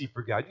fancy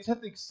for God. You just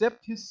have to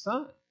accept his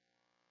son.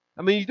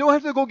 I mean, you don't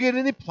have to go get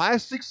any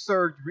plastic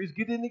surgeries,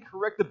 get any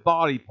corrective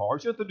body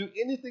parts. You don't have to do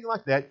anything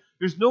like that.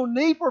 There's no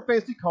need for a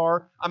fancy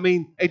car. I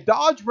mean, a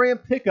Dodge Ram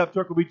pickup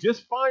truck will be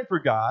just fine for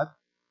God,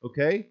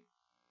 okay?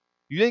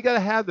 You ain't got to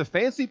have the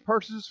fancy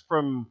purses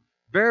from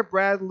Vera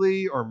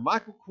Bradley or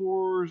Michael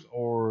Kors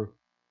or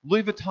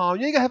Louis Vuitton.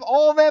 You ain't got to have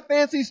all that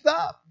fancy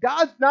stuff.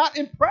 God's not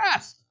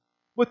impressed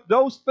with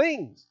those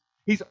things.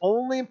 He's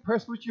only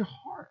impressed with your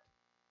heart.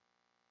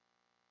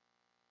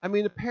 I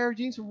mean, a pair of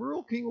jeans from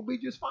Rural King will be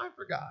just fine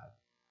for God.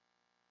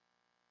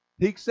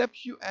 He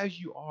accepts you as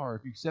you are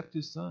if you accept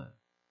his son.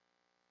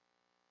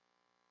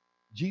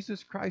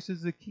 Jesus Christ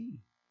is the key.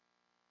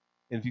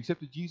 And if you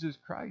accepted Jesus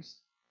Christ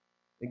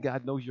and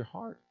God knows your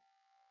heart,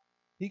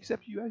 he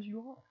accepts you as you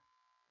are.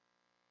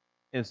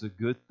 And it's a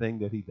good thing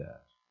that he does.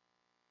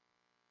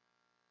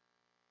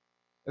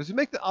 As we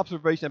make the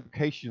observation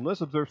application, let's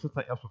observe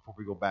something else before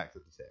we go back to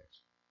the text.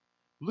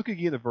 Look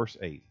again at verse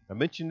 8. I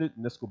mentioned it,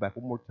 and let's go back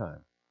one more time.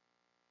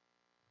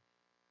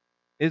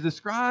 It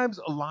describes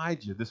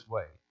Elijah this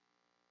way.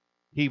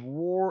 He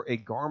wore a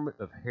garment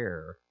of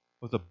hair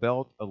with a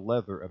belt of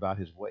leather about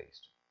his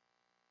waist.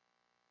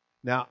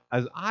 Now,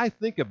 as I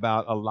think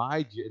about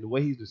Elijah and the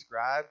way he's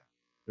described,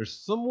 there's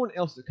someone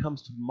else that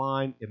comes to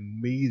mind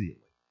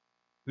immediately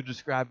who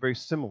described very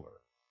similar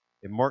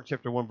in Mark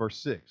chapter 1, verse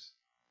 6.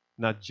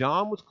 Now,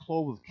 John was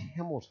clothed with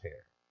camel's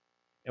hair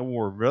and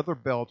wore a leather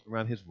belt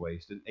around his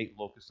waist and ate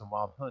locusts and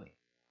wild honey.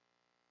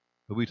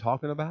 Who are we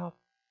talking about?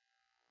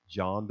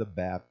 John the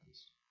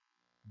Baptist,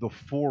 the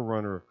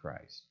forerunner of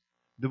Christ,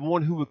 the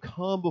one who would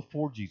come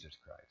before Jesus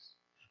Christ.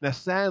 Now,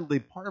 sadly,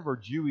 part of our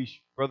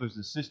Jewish brothers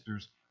and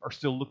sisters are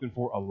still looking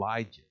for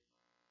Elijah.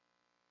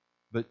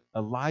 But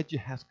Elijah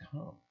has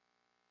come.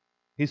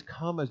 He's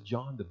come as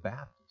John the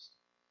Baptist.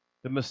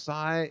 The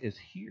Messiah is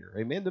here.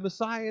 Amen. The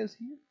Messiah is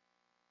here.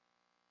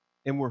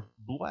 And we're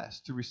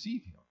blessed to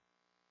receive him.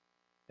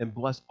 And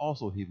blessed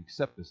also he will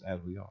accept us as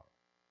we are.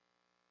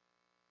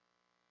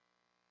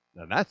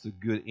 Now that's a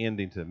good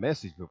ending to the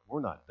message, but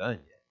we're not done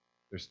yet.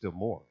 There's still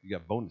more. You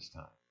got bonus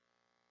time.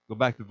 Go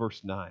back to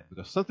verse 9,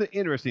 because something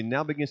interesting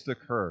now begins to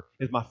occur.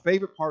 It's my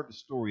favorite part of the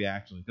story,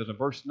 actually, because in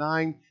verse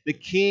 9, the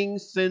king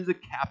sends a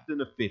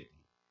captain of 50.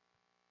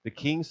 The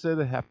king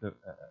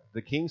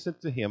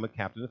sent to him a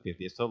captain of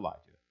 50. It's Elijah.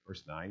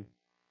 Verse 9.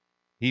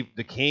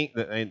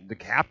 The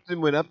captain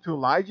went up to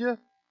Elijah.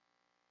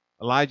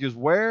 Elijah's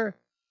where?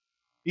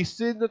 He's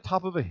sitting at the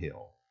top of a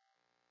hill.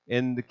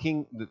 And the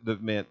king,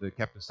 the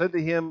captain said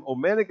to him, O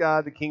man of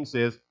God, the king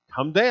says,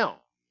 come down.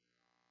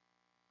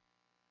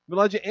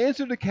 Elijah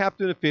answered the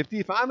captain of 50,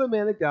 if I'm a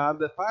man of God,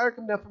 let fire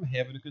come down from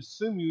heaven and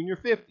consume you and your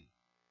 50.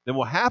 Then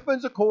what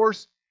happens, of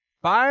course,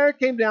 fire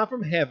came down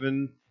from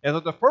heaven. And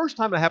the first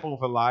time it happened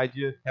with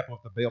Elijah, it happened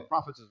with the Baal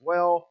prophets as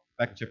well,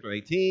 back in chapter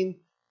 18.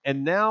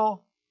 And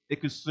now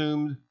it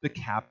consumed the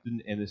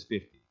captain and his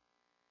 50.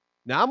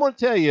 Now I'm going to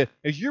tell you,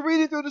 as you're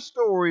reading through the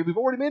story, we've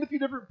already made a few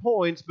different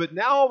points, but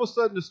now all of a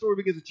sudden the story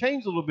begins to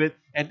change a little bit,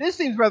 and this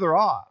seems rather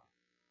odd.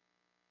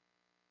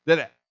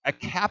 That a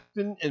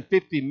captain and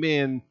 50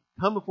 men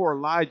come before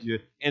Elijah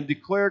and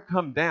declare,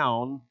 come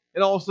down,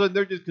 and all of a sudden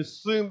they're just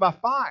consumed by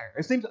fire.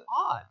 It seems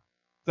odd.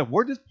 So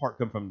where does this part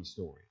come from in the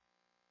story?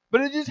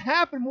 But it just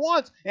happened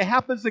once. It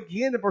happens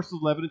again in verses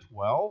 11 and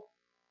 12.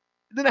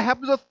 And then it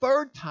happens a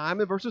third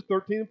time in verses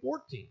 13 and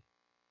 14.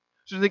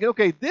 So you're thinking,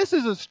 okay, this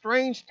is a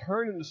strange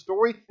turn in the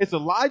story. It's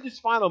Elijah's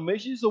final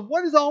mission. So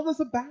what is all this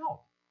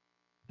about?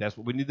 That's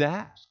what we need to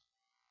ask.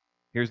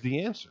 Here's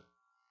the answer.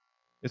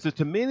 It says,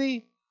 to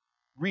many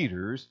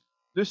readers,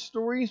 this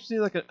story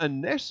seems like an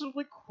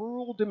unnecessarily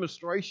cruel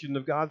demonstration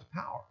of God's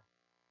power.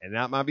 And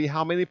that might be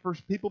how many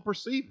people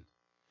perceive it.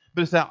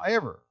 But it's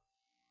however,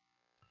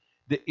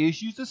 the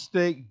issues at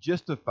stake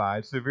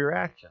justified severe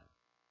action.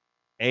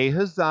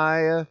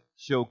 Ahaziah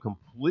showed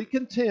complete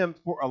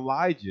contempt for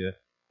Elijah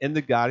and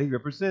the God he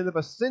represented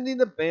by sending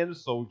a band of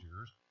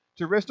soldiers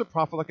to arrest a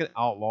prophet like an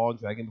outlaw and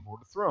drag him before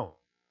the throne.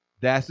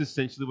 That's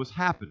essentially what's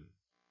happening.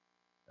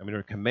 I mean,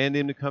 they're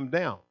commanding him to come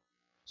down.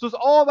 So it's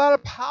all about a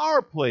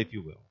power play, if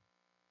you will.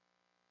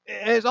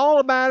 It's all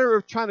a matter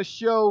of trying to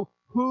show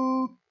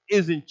who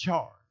is in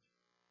charge.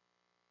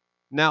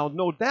 Now,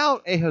 no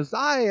doubt,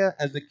 Ahaziah,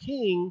 as a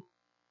king,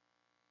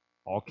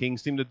 all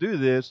kings seem to do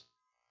this,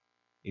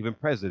 even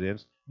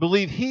presidents,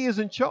 believe he is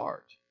in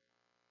charge.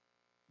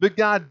 But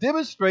God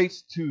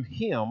demonstrates to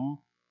him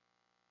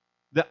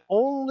that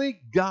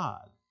only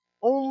God,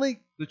 only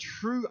the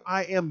true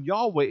I am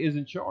Yahweh is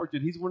in charge,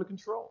 and he's the one in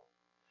control.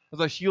 As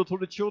I Sheol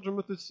told the children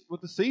with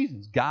the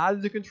seasons, God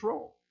is in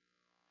control.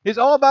 It's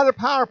all about a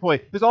power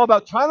play. It's all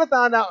about trying to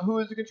find out who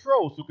is in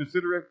control. So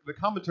consider the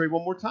commentary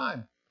one more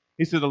time.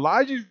 He said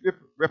Elijah's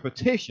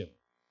repetition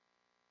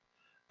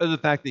of the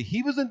fact that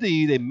he was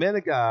indeed a man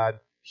of God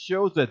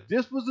shows that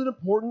this was an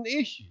important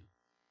issue.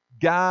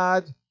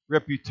 God's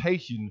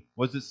reputation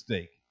was at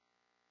stake.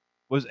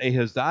 Was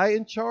Ahaziah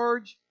in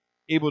charge,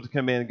 able to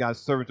command God's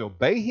servant to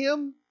obey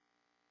him?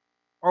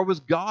 Or was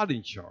God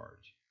in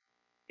charge,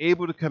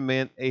 able to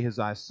command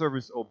Ahaziah's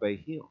servants to obey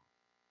him?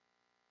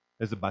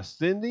 As by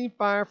sending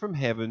fire from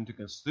heaven to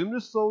consume the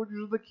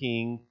soldiers of the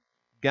king,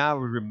 God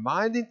was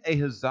reminding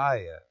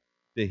Ahaziah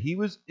that he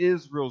was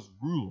Israel's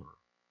ruler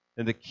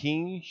and the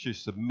king should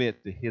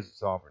submit to his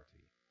sovereignty.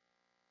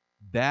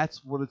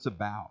 That's what it's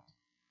about.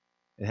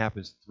 It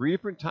happens 3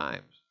 different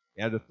times.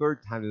 And the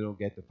third time, they don't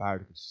get the fire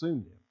to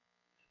consume them.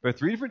 But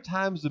 3 different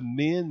times, the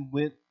men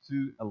went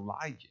to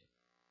Elijah.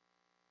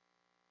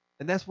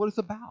 And that's what it's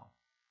about.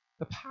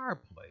 The power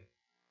play.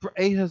 For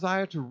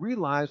Ahaziah to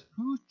realize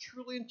who's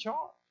truly in charge.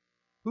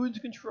 Who's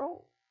in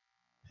control.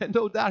 And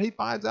no doubt he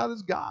finds out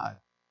it's God.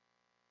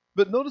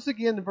 But notice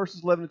again in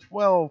verses 11 and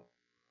 12,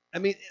 I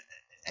mean,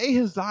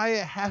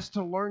 Ahaziah has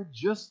to learn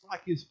just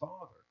like his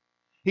father.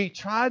 He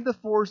tried to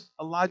force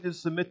Elijah to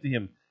submit to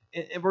him.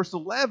 In verse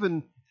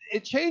 11,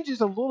 it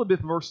changes a little bit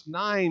from verse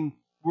 9,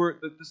 where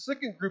the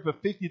second group of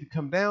 50 to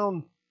come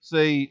down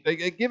say,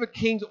 they give a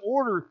king's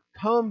order,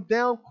 come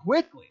down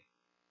quickly.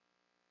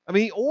 I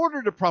mean, he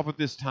ordered the prophet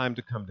this time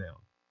to come down.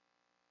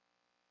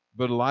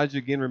 But Elijah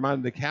again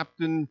reminded the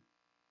captain,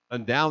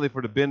 undoubtedly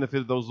for the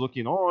benefit of those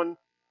looking on,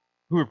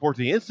 who report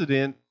the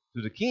incident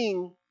to the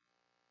king,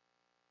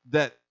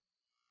 that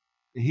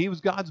he was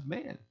God's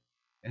man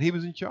and he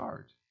was in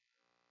charge.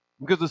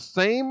 Because the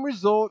same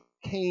result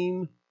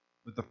came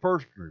with the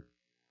first group.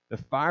 The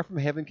fire from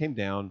heaven came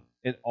down,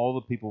 and all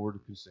the people were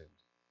consumed.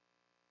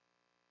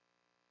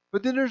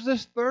 But then there's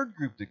this third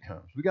group that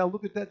comes. We got to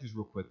look at that just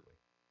real quickly.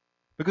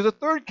 Because the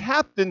third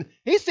captain,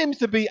 he seems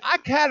to be, I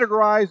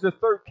categorize the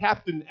third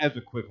captain as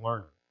a quick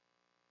learner.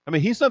 I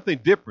mean, he's something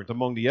different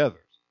among the others.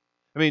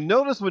 I mean,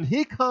 notice when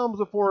he comes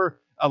before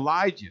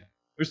Elijah,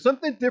 there's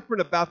something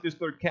different about this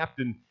third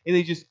captain,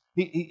 and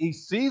he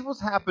sees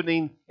what's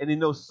happening, and he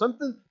knows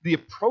something, the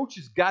approach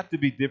has got to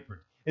be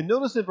different. And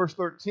notice in verse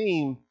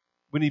 13,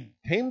 when he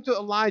came to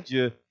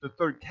Elijah, the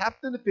third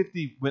captain of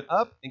 50 went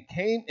up and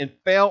came and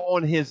fell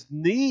on his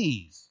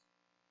knees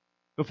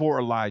before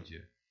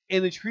Elijah,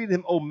 and entreated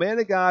him, "O man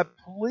of God,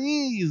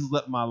 please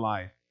let my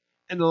life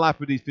and the life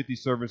of these 50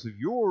 servants of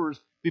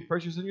yours be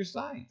precious in your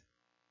sight."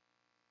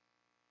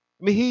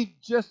 I mean, he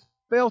just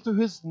fell to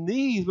his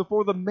knees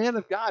before the man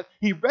of God.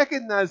 He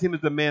recognized him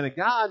as the man of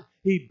God.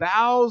 He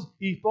bows,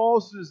 he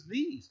falls to his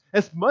knees.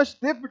 That's much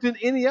different than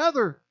any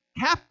other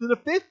captain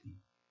of 50.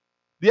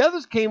 The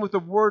others came with the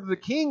word of the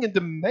king and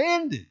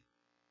demanded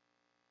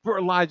for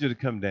Elijah to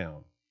come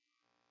down.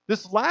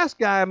 This last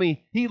guy, I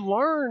mean, he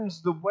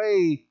learns the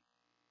way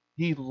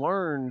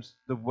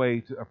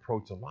to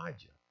approach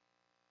Elijah.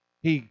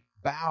 He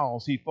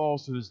bows, he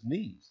falls to his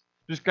knees.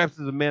 Describes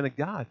him as a man of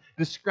God.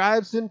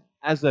 Describes him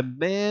as a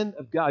man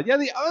of God. Yeah,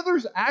 the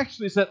others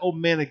actually said, "Oh,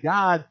 man of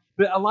God,"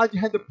 but Elijah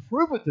had to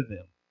prove it to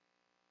them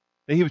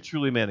that he was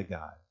truly a man of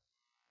God.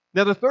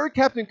 Now, the third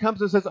captain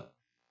comes and says,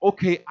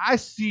 "Okay, I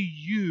see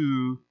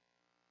you.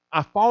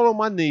 I fall on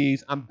my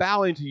knees. I'm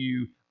bowing to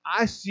you.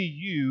 I see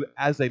you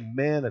as a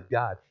man of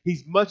God."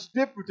 He's much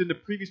different than the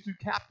previous two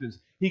captains.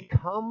 He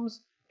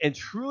comes and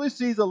truly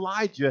sees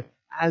Elijah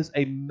as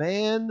a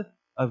man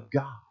of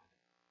God.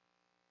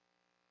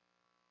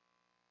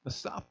 Let's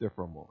stop there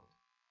for a moment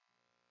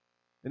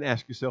and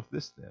ask yourself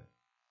this then.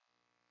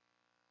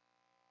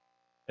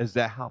 Is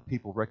that how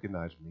people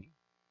recognize me?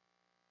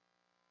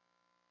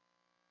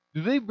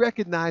 Do they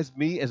recognize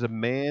me as a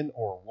man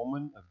or a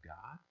woman of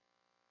God?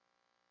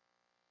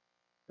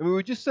 I mean,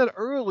 we just said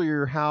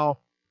earlier how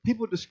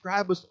people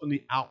describe us on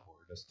the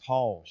outward as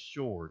tall,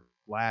 short,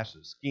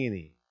 glasses,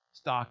 skinny,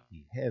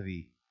 stocky,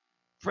 heavy,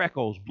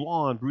 freckles,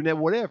 blonde, brunette,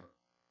 whatever.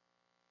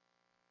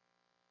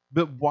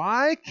 But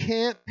why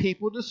can't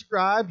people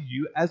describe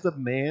you as a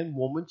man,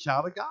 woman,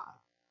 child of God?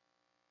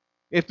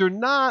 If they're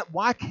not,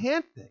 why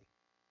can't they?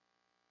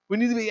 We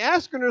need to be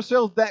asking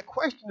ourselves that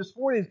question this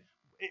morning.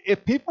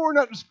 If people are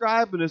not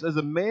describing us as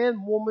a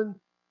man, woman,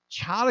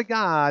 child of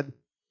God,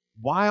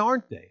 why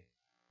aren't they?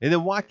 And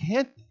then why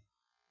can't they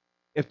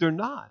if they're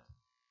not?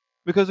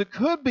 Because it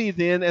could be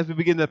then, as we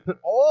begin to put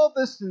all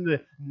this in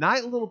the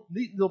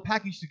neat little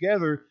package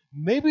together,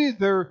 maybe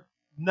they're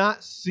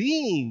not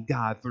seeing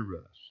God through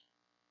us.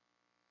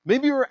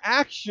 Maybe our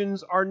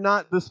actions are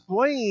not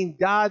displaying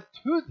God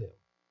to them.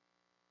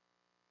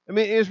 I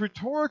mean, it's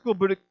rhetorical,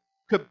 but it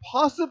could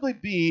possibly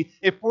be,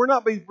 if we're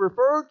not being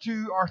referred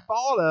to or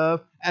thought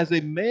of as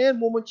a man,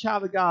 woman,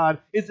 child of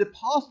God, is it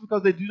possible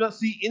because they do not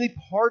see any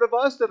part of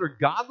us that are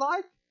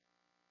godlike?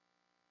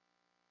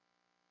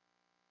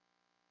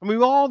 I mean,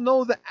 we all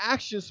know that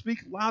actions speak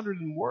louder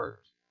than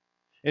words.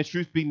 And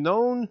truth be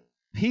known,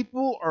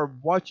 people are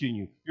watching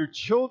you. Your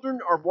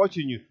children are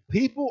watching you.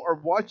 People are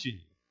watching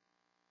you.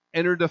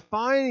 And are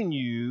defining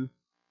you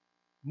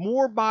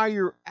more by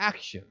your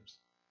actions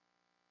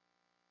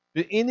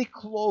than any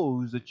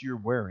clothes that you're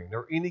wearing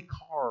or any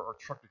car or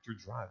truck that you're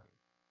driving.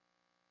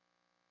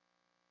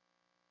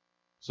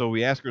 So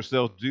we ask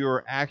ourselves, do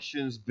our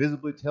actions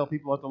visibly tell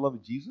people about the love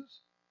of Jesus?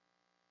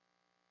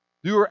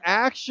 Do our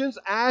actions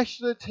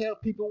actually tell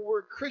people we're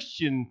a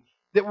Christian,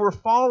 that we're a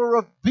follower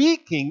of the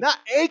King? Not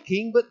a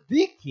king, but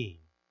the King.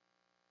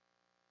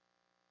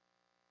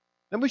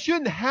 And we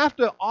shouldn't have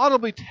to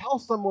audibly tell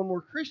someone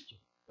we're Christian.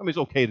 I mean, it's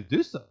okay to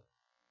do so.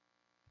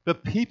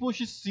 But people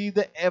should see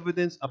the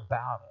evidence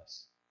about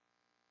us,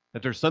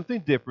 that there's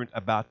something different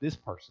about this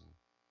person.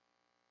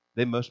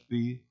 They must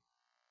be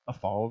a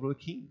follower of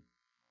the King.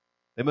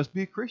 They must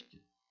be a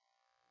Christian.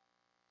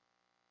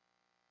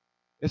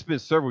 It's been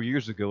several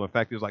years ago. In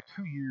fact, it was like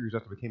 2 years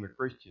after I became a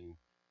Christian,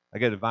 I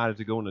got invited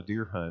to go on a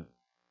deer hunt.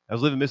 I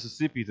was living in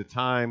Mississippi at the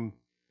time,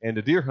 and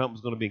the deer hunt was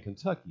going to be in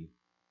Kentucky.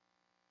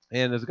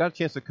 And as I got a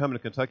chance to come to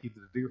Kentucky to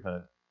the deer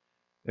hunt,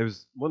 there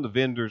was one of the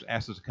vendors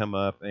asked us to come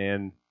up,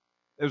 and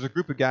there was a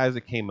group of guys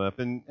that came up,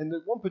 and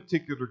the one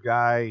particular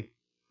guy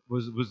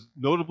was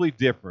notably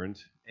different,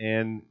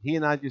 and he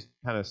and I just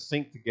kind of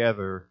synced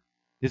together.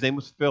 His name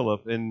was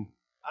Philip, and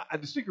I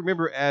distinctly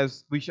remember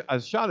as I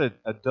shot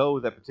a doe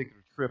that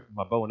particular trip with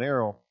my bow and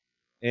arrow,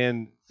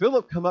 and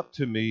Philip come up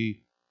to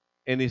me,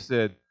 and he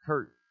said,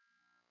 "Kurt,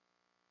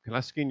 can I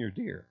skin your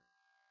deer?"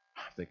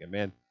 I'm thinking,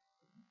 man,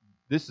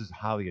 this is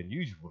highly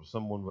unusual.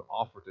 Someone would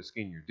offer to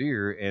skin your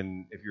deer,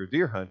 and if you're a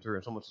deer hunter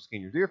and someone wants to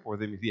skin your deer for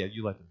them, yeah,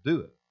 you let them do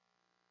it.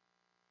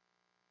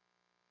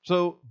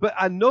 So, but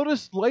I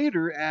noticed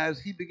later as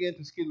he began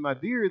to skin my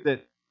deer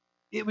that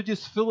it was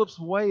just Philip's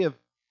way of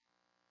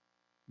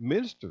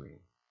ministering.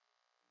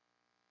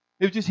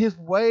 It was just his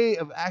way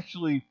of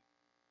actually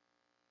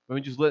I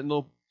mean, just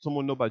letting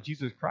someone know about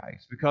Jesus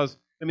Christ. Because,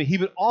 I mean, he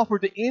would offer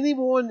to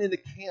anyone in the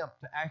camp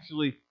to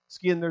actually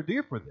skin their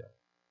deer for them.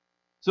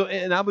 So,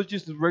 and I was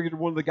just a regular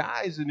one of the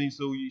guys, and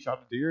so you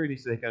shot the deer, and he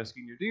said, "Hey, kind of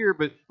skin your deer."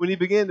 But when he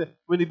began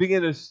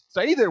to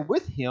stay there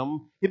with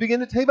him, he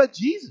began to tell you about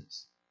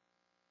Jesus.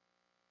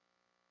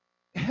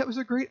 It was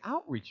a great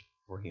outreach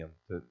for him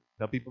to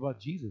tell people about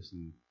Jesus,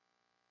 and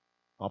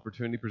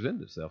opportunity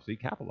presented itself, so he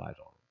capitalized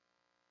on it.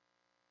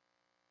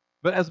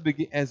 But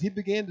as he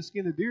began to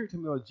skin the deer, tell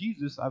me about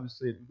Jesus, I was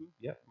saying,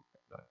 "Yeah,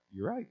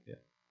 you're right." Yeah,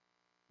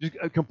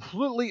 just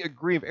completely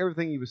agree with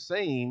everything he was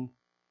saying,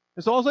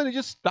 and so all of a sudden he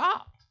just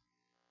stopped.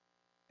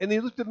 And he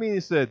looked at me and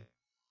he said,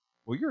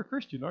 "Well, you're a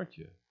Christian, aren't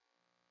you?"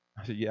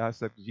 I said, "Yeah, I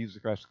accepted Jesus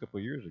Christ a couple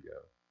of years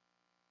ago."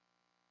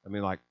 I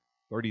mean, like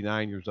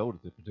 39 years old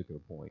at this particular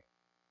point.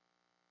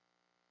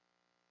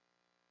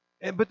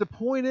 But the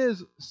point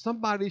is,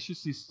 somebody should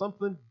see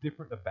something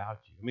different about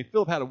you. I mean,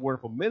 Philip had a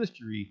wonderful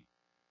ministry,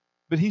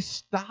 but he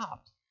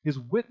stopped his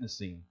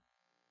witnessing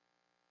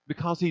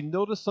because he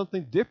noticed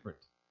something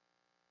different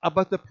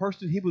about the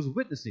person he was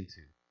witnessing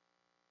to.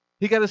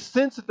 He got a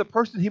sense that the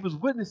person he was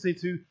witnessing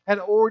to had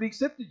already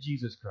accepted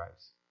Jesus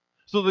Christ.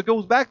 So that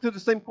goes back to the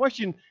same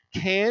question: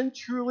 can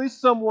truly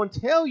someone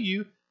tell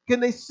you, can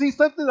they see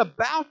something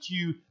about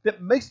you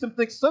that makes them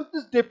think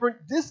something's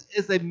different? This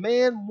is a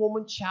man,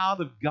 woman, child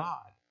of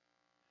God.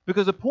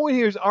 Because the point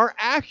here is our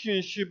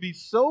actions should be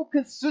so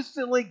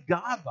consistently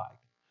godlike,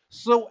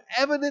 so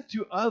evident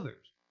to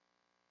others,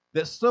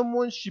 that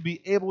someone should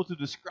be able to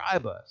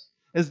describe us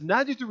as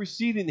not just a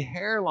receding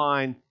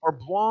hairline or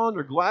blonde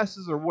or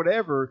glasses or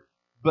whatever,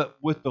 but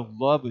with the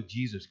love of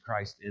Jesus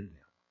Christ in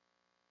them.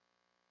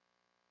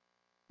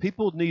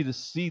 People need to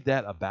see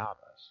that about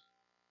us,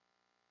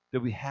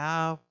 that we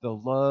have the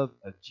love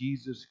of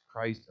Jesus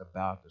Christ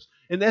about us.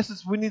 In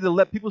essence, we need to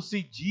let people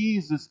see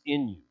Jesus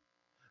in you.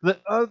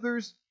 Let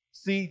others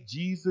see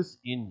Jesus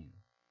in you.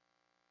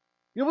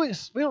 You know,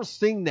 we don't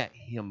sing that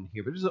hymn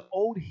here, but there's an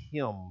old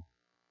hymn,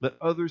 "Let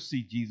others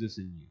see Jesus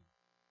in you."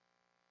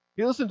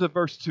 You listen to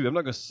verse 2. I'm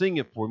not going to sing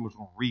it for you, I'm just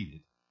going to read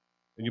it.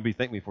 And you'll be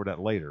thanking me for that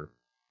later.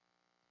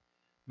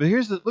 But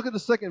look at the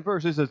second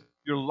verse. It says,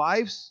 "Your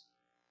life's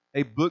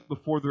a book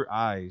before their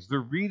eyes. They're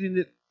reading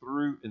it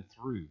through and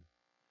through.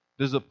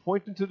 Does it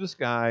point into the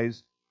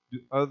skies? Do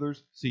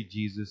others see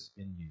Jesus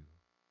in you?"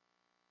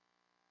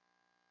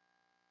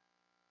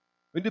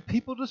 I mean, do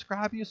people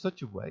describe you in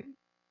such a way?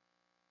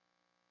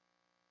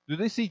 Do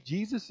they see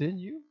Jesus in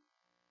you?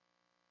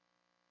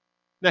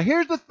 Now,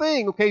 here's the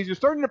thing, okay? As you're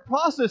starting to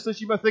process this,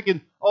 you might be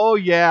thinking, "Oh,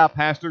 yeah,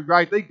 Pastor,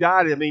 right, they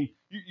got it. I mean,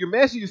 your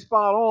message is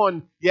spot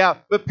on.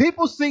 Yeah, but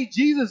people see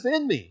Jesus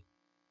in me."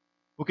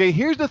 Okay,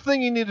 here's the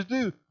thing you need to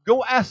do.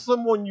 Go ask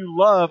someone you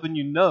love and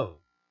you know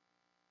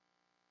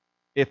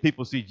if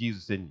people see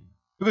Jesus in you.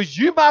 Because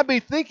you might be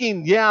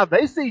thinking, "Yeah,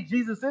 they see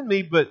Jesus in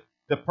me," but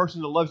the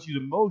person that loves you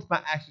the most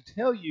might actually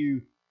tell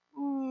you,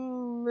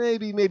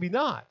 maybe, maybe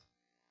not.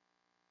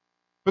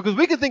 Because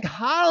we can think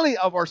highly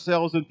of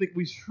ourselves and think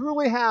we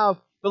truly have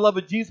the love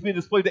of Jesus being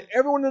displayed to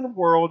everyone in the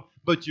world,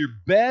 but your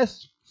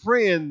best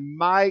friend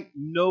might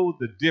know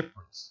the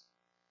difference.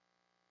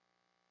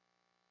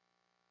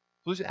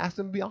 So just ask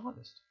them to be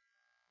honest.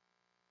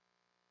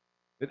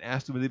 And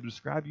ask them if they would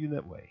describe you in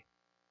that way.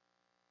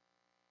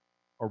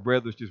 Or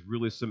whether it's just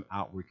really some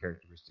outward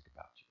characteristic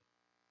about you.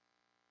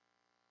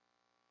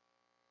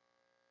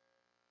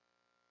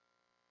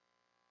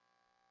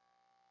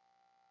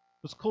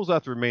 Let's close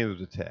out the remainder of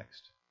the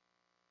text.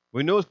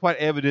 We know it's quite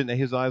evident in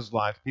Ahaziah's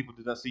life people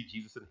did not see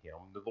Jesus in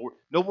him.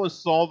 No one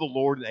saw the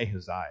Lord in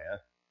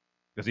Ahaziah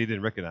because he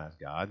didn't recognize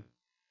God.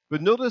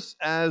 But notice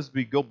as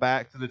we go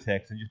back to the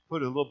text and just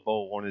put a little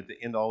bow on it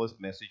to end all this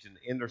message and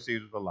end our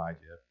series with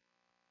Elijah,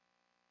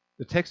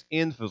 the text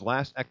ends with his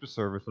last act of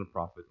service on the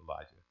prophet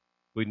Elijah.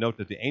 We note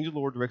that the angel of the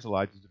Lord directs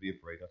Elijah to be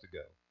afraid not to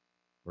go.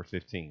 Verse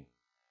 15.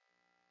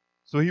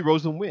 So he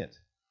rose and went.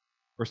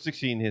 Verse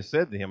 16 has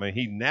said to him, and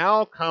he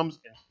now comes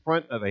in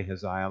front of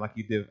Ahaziah like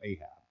he did of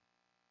Ahab.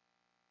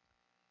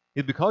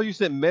 It's because you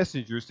sent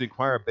messengers to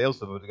inquire of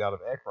Baal-zebub, the god of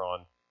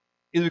Ekron.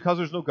 It's because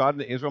there's no God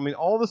in Israel. I mean,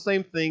 all the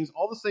same things,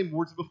 all the same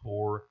words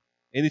before.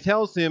 And he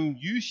tells him,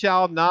 "You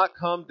shall not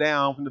come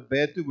down from the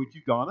bed to which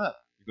you've gone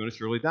up. You're going to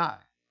surely die."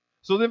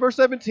 So then verse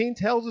 17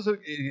 tells us,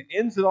 it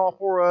ends it all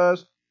for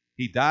us.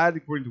 He died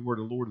according to the word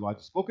of the Lord.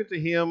 Elijah spoke it to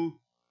him,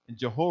 and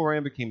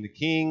Jehoram became the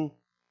king.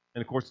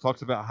 And of course, it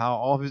talks about how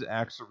all of his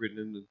acts are written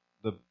in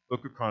the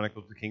book of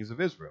Chronicles of the kings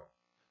of Israel.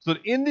 So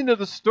the ending of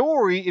the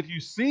story, if you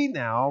see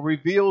now,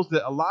 reveals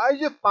that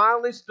Elijah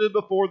finally stood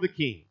before the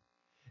king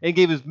and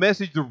gave his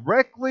message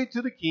directly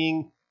to the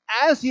king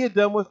as he had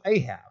done with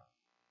Ahab.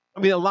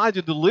 I mean,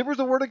 Elijah delivers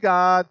the word of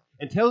God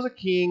and tells the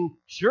king,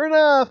 "Sure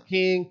enough,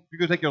 king, you're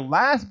going to take your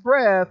last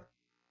breath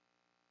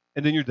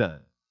and then you're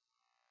done."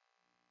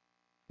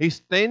 He's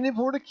standing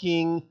before the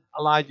king.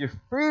 Elijah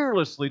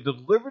fearlessly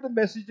delivered the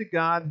message to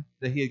God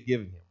that he had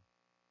given him.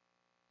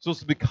 So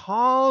it's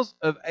because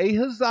of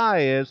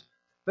Ahaziah's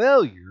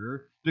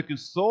failure to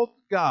consult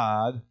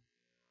God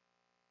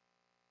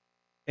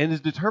and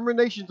his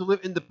determination to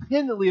live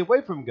independently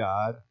away from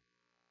God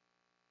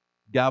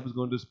God was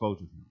going to dispose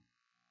of him.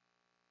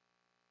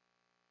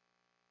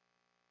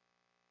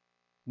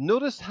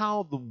 Notice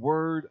how the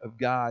word of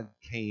God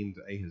came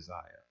to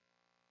Ahaziah.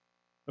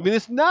 I mean,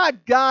 it's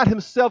not God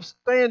himself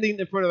standing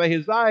in front of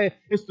Ahaziah.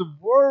 It's the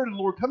word of the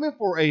Lord coming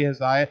for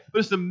Ahaziah, but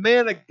it's the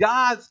man of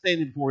God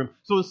standing before him.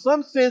 So in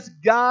some sense,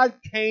 God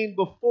came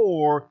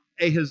before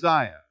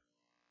Ahaziah.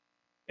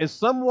 In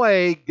some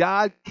way,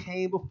 God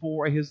came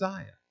before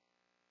Ahaziah.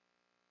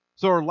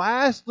 So our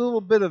last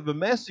little bit of the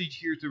message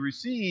here to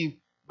receive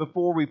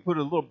before we put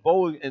a little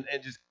bow and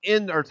just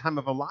end our time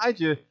of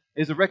Elijah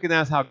is to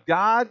recognize how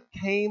God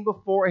came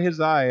before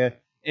Ahaziah,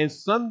 and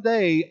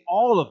someday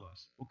all of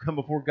us will come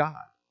before God.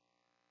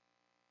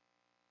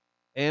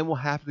 And we'll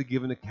have to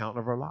give an account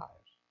of our lives.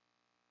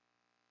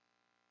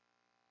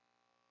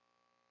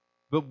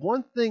 But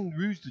one thing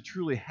needs to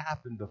truly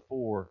happen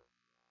before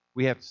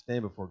we have to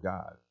stand before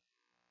God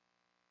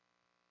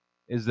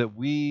is that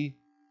we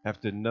have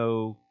to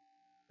know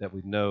that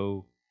we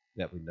know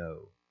that we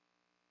know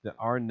that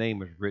our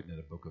name is written in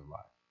the book of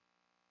life.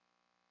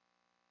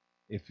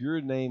 If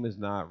your name is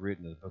not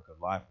written in the book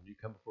of life when you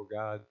come before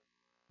God,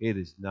 it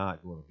is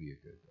not going to be a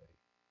good day.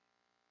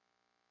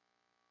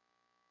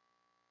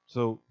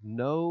 So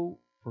know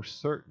for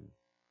certain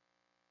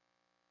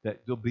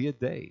that there'll be a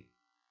day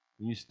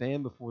when you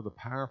stand before the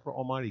powerful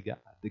Almighty God,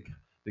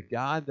 the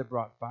God that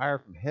brought fire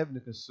from heaven to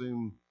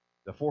consume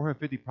the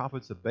 450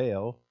 prophets of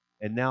Baal,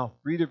 and now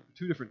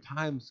two different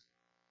times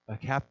a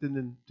captain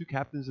and two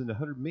captains and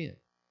 100 men.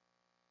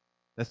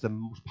 That's the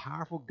most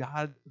powerful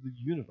God of the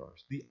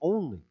universe, the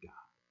only God.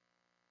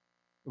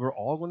 We're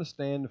all going to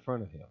stand in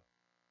front of him.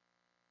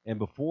 And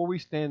before we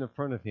stand in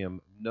front of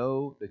him,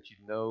 know that you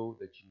know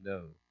that you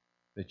know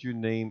that your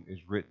name is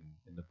written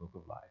in the book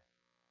of life.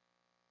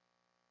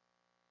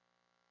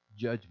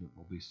 Judgment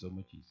will be so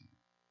much easier.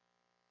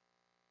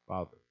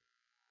 Father,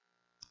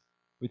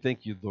 we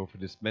thank you, Lord, for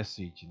this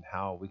message and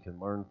how we can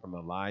learn from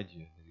Elijah,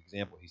 the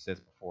example he sets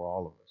before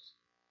all of us.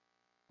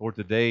 Lord,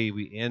 today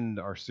we end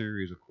our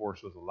series, of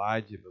course, with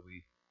Elijah, but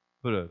we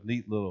put a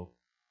neat little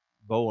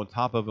bow on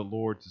top of it,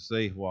 Lord, to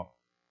say, well,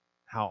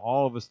 how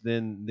all of us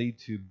then need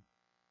to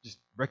just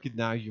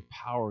recognize your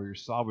power, your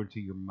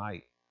sovereignty, your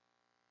might.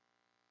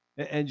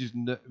 And just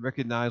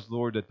recognize,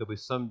 Lord, that there'll be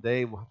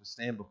someday we'll have to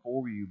stand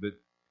before you. But,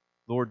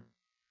 Lord,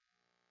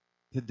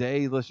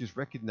 today let's just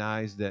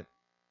recognize that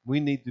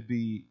we need to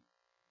be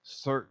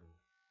certain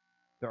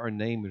that our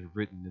name is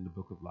written in the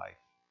book of life.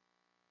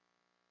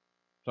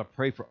 So I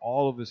pray for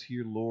all of us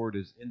here, Lord,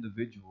 as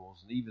individuals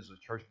and even as a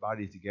church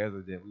body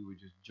together, that we would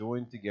just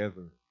join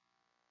together,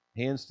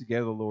 hands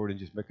together, Lord, and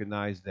just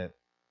recognize that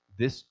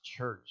this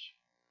church,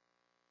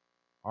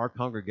 our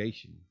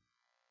congregation,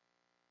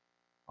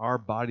 our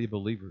body of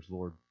believers,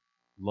 Lord,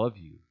 love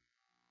you.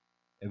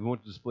 And we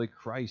want to display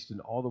Christ in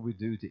all that we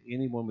do to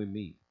anyone we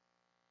meet.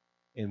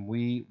 And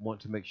we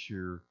want to make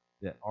sure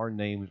that our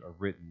names are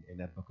written in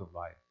that book of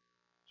life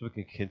so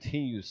we can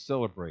continue to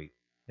celebrate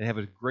and have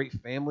a great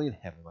family in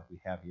heaven like we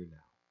have here now.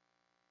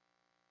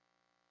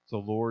 So,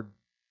 Lord,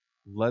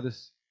 let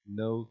us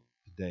know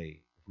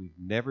today, if we've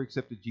never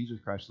accepted Jesus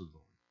Christ as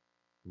Lord,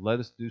 let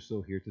us do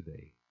so here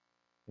today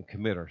and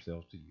commit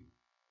ourselves to you.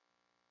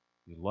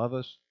 You love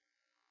us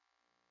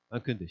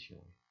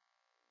unconditionally,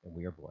 and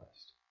we are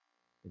blessed.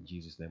 In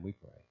Jesus' name we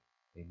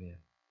pray. Amen.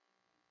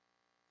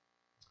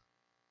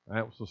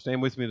 All right, so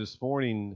stand with me this morning.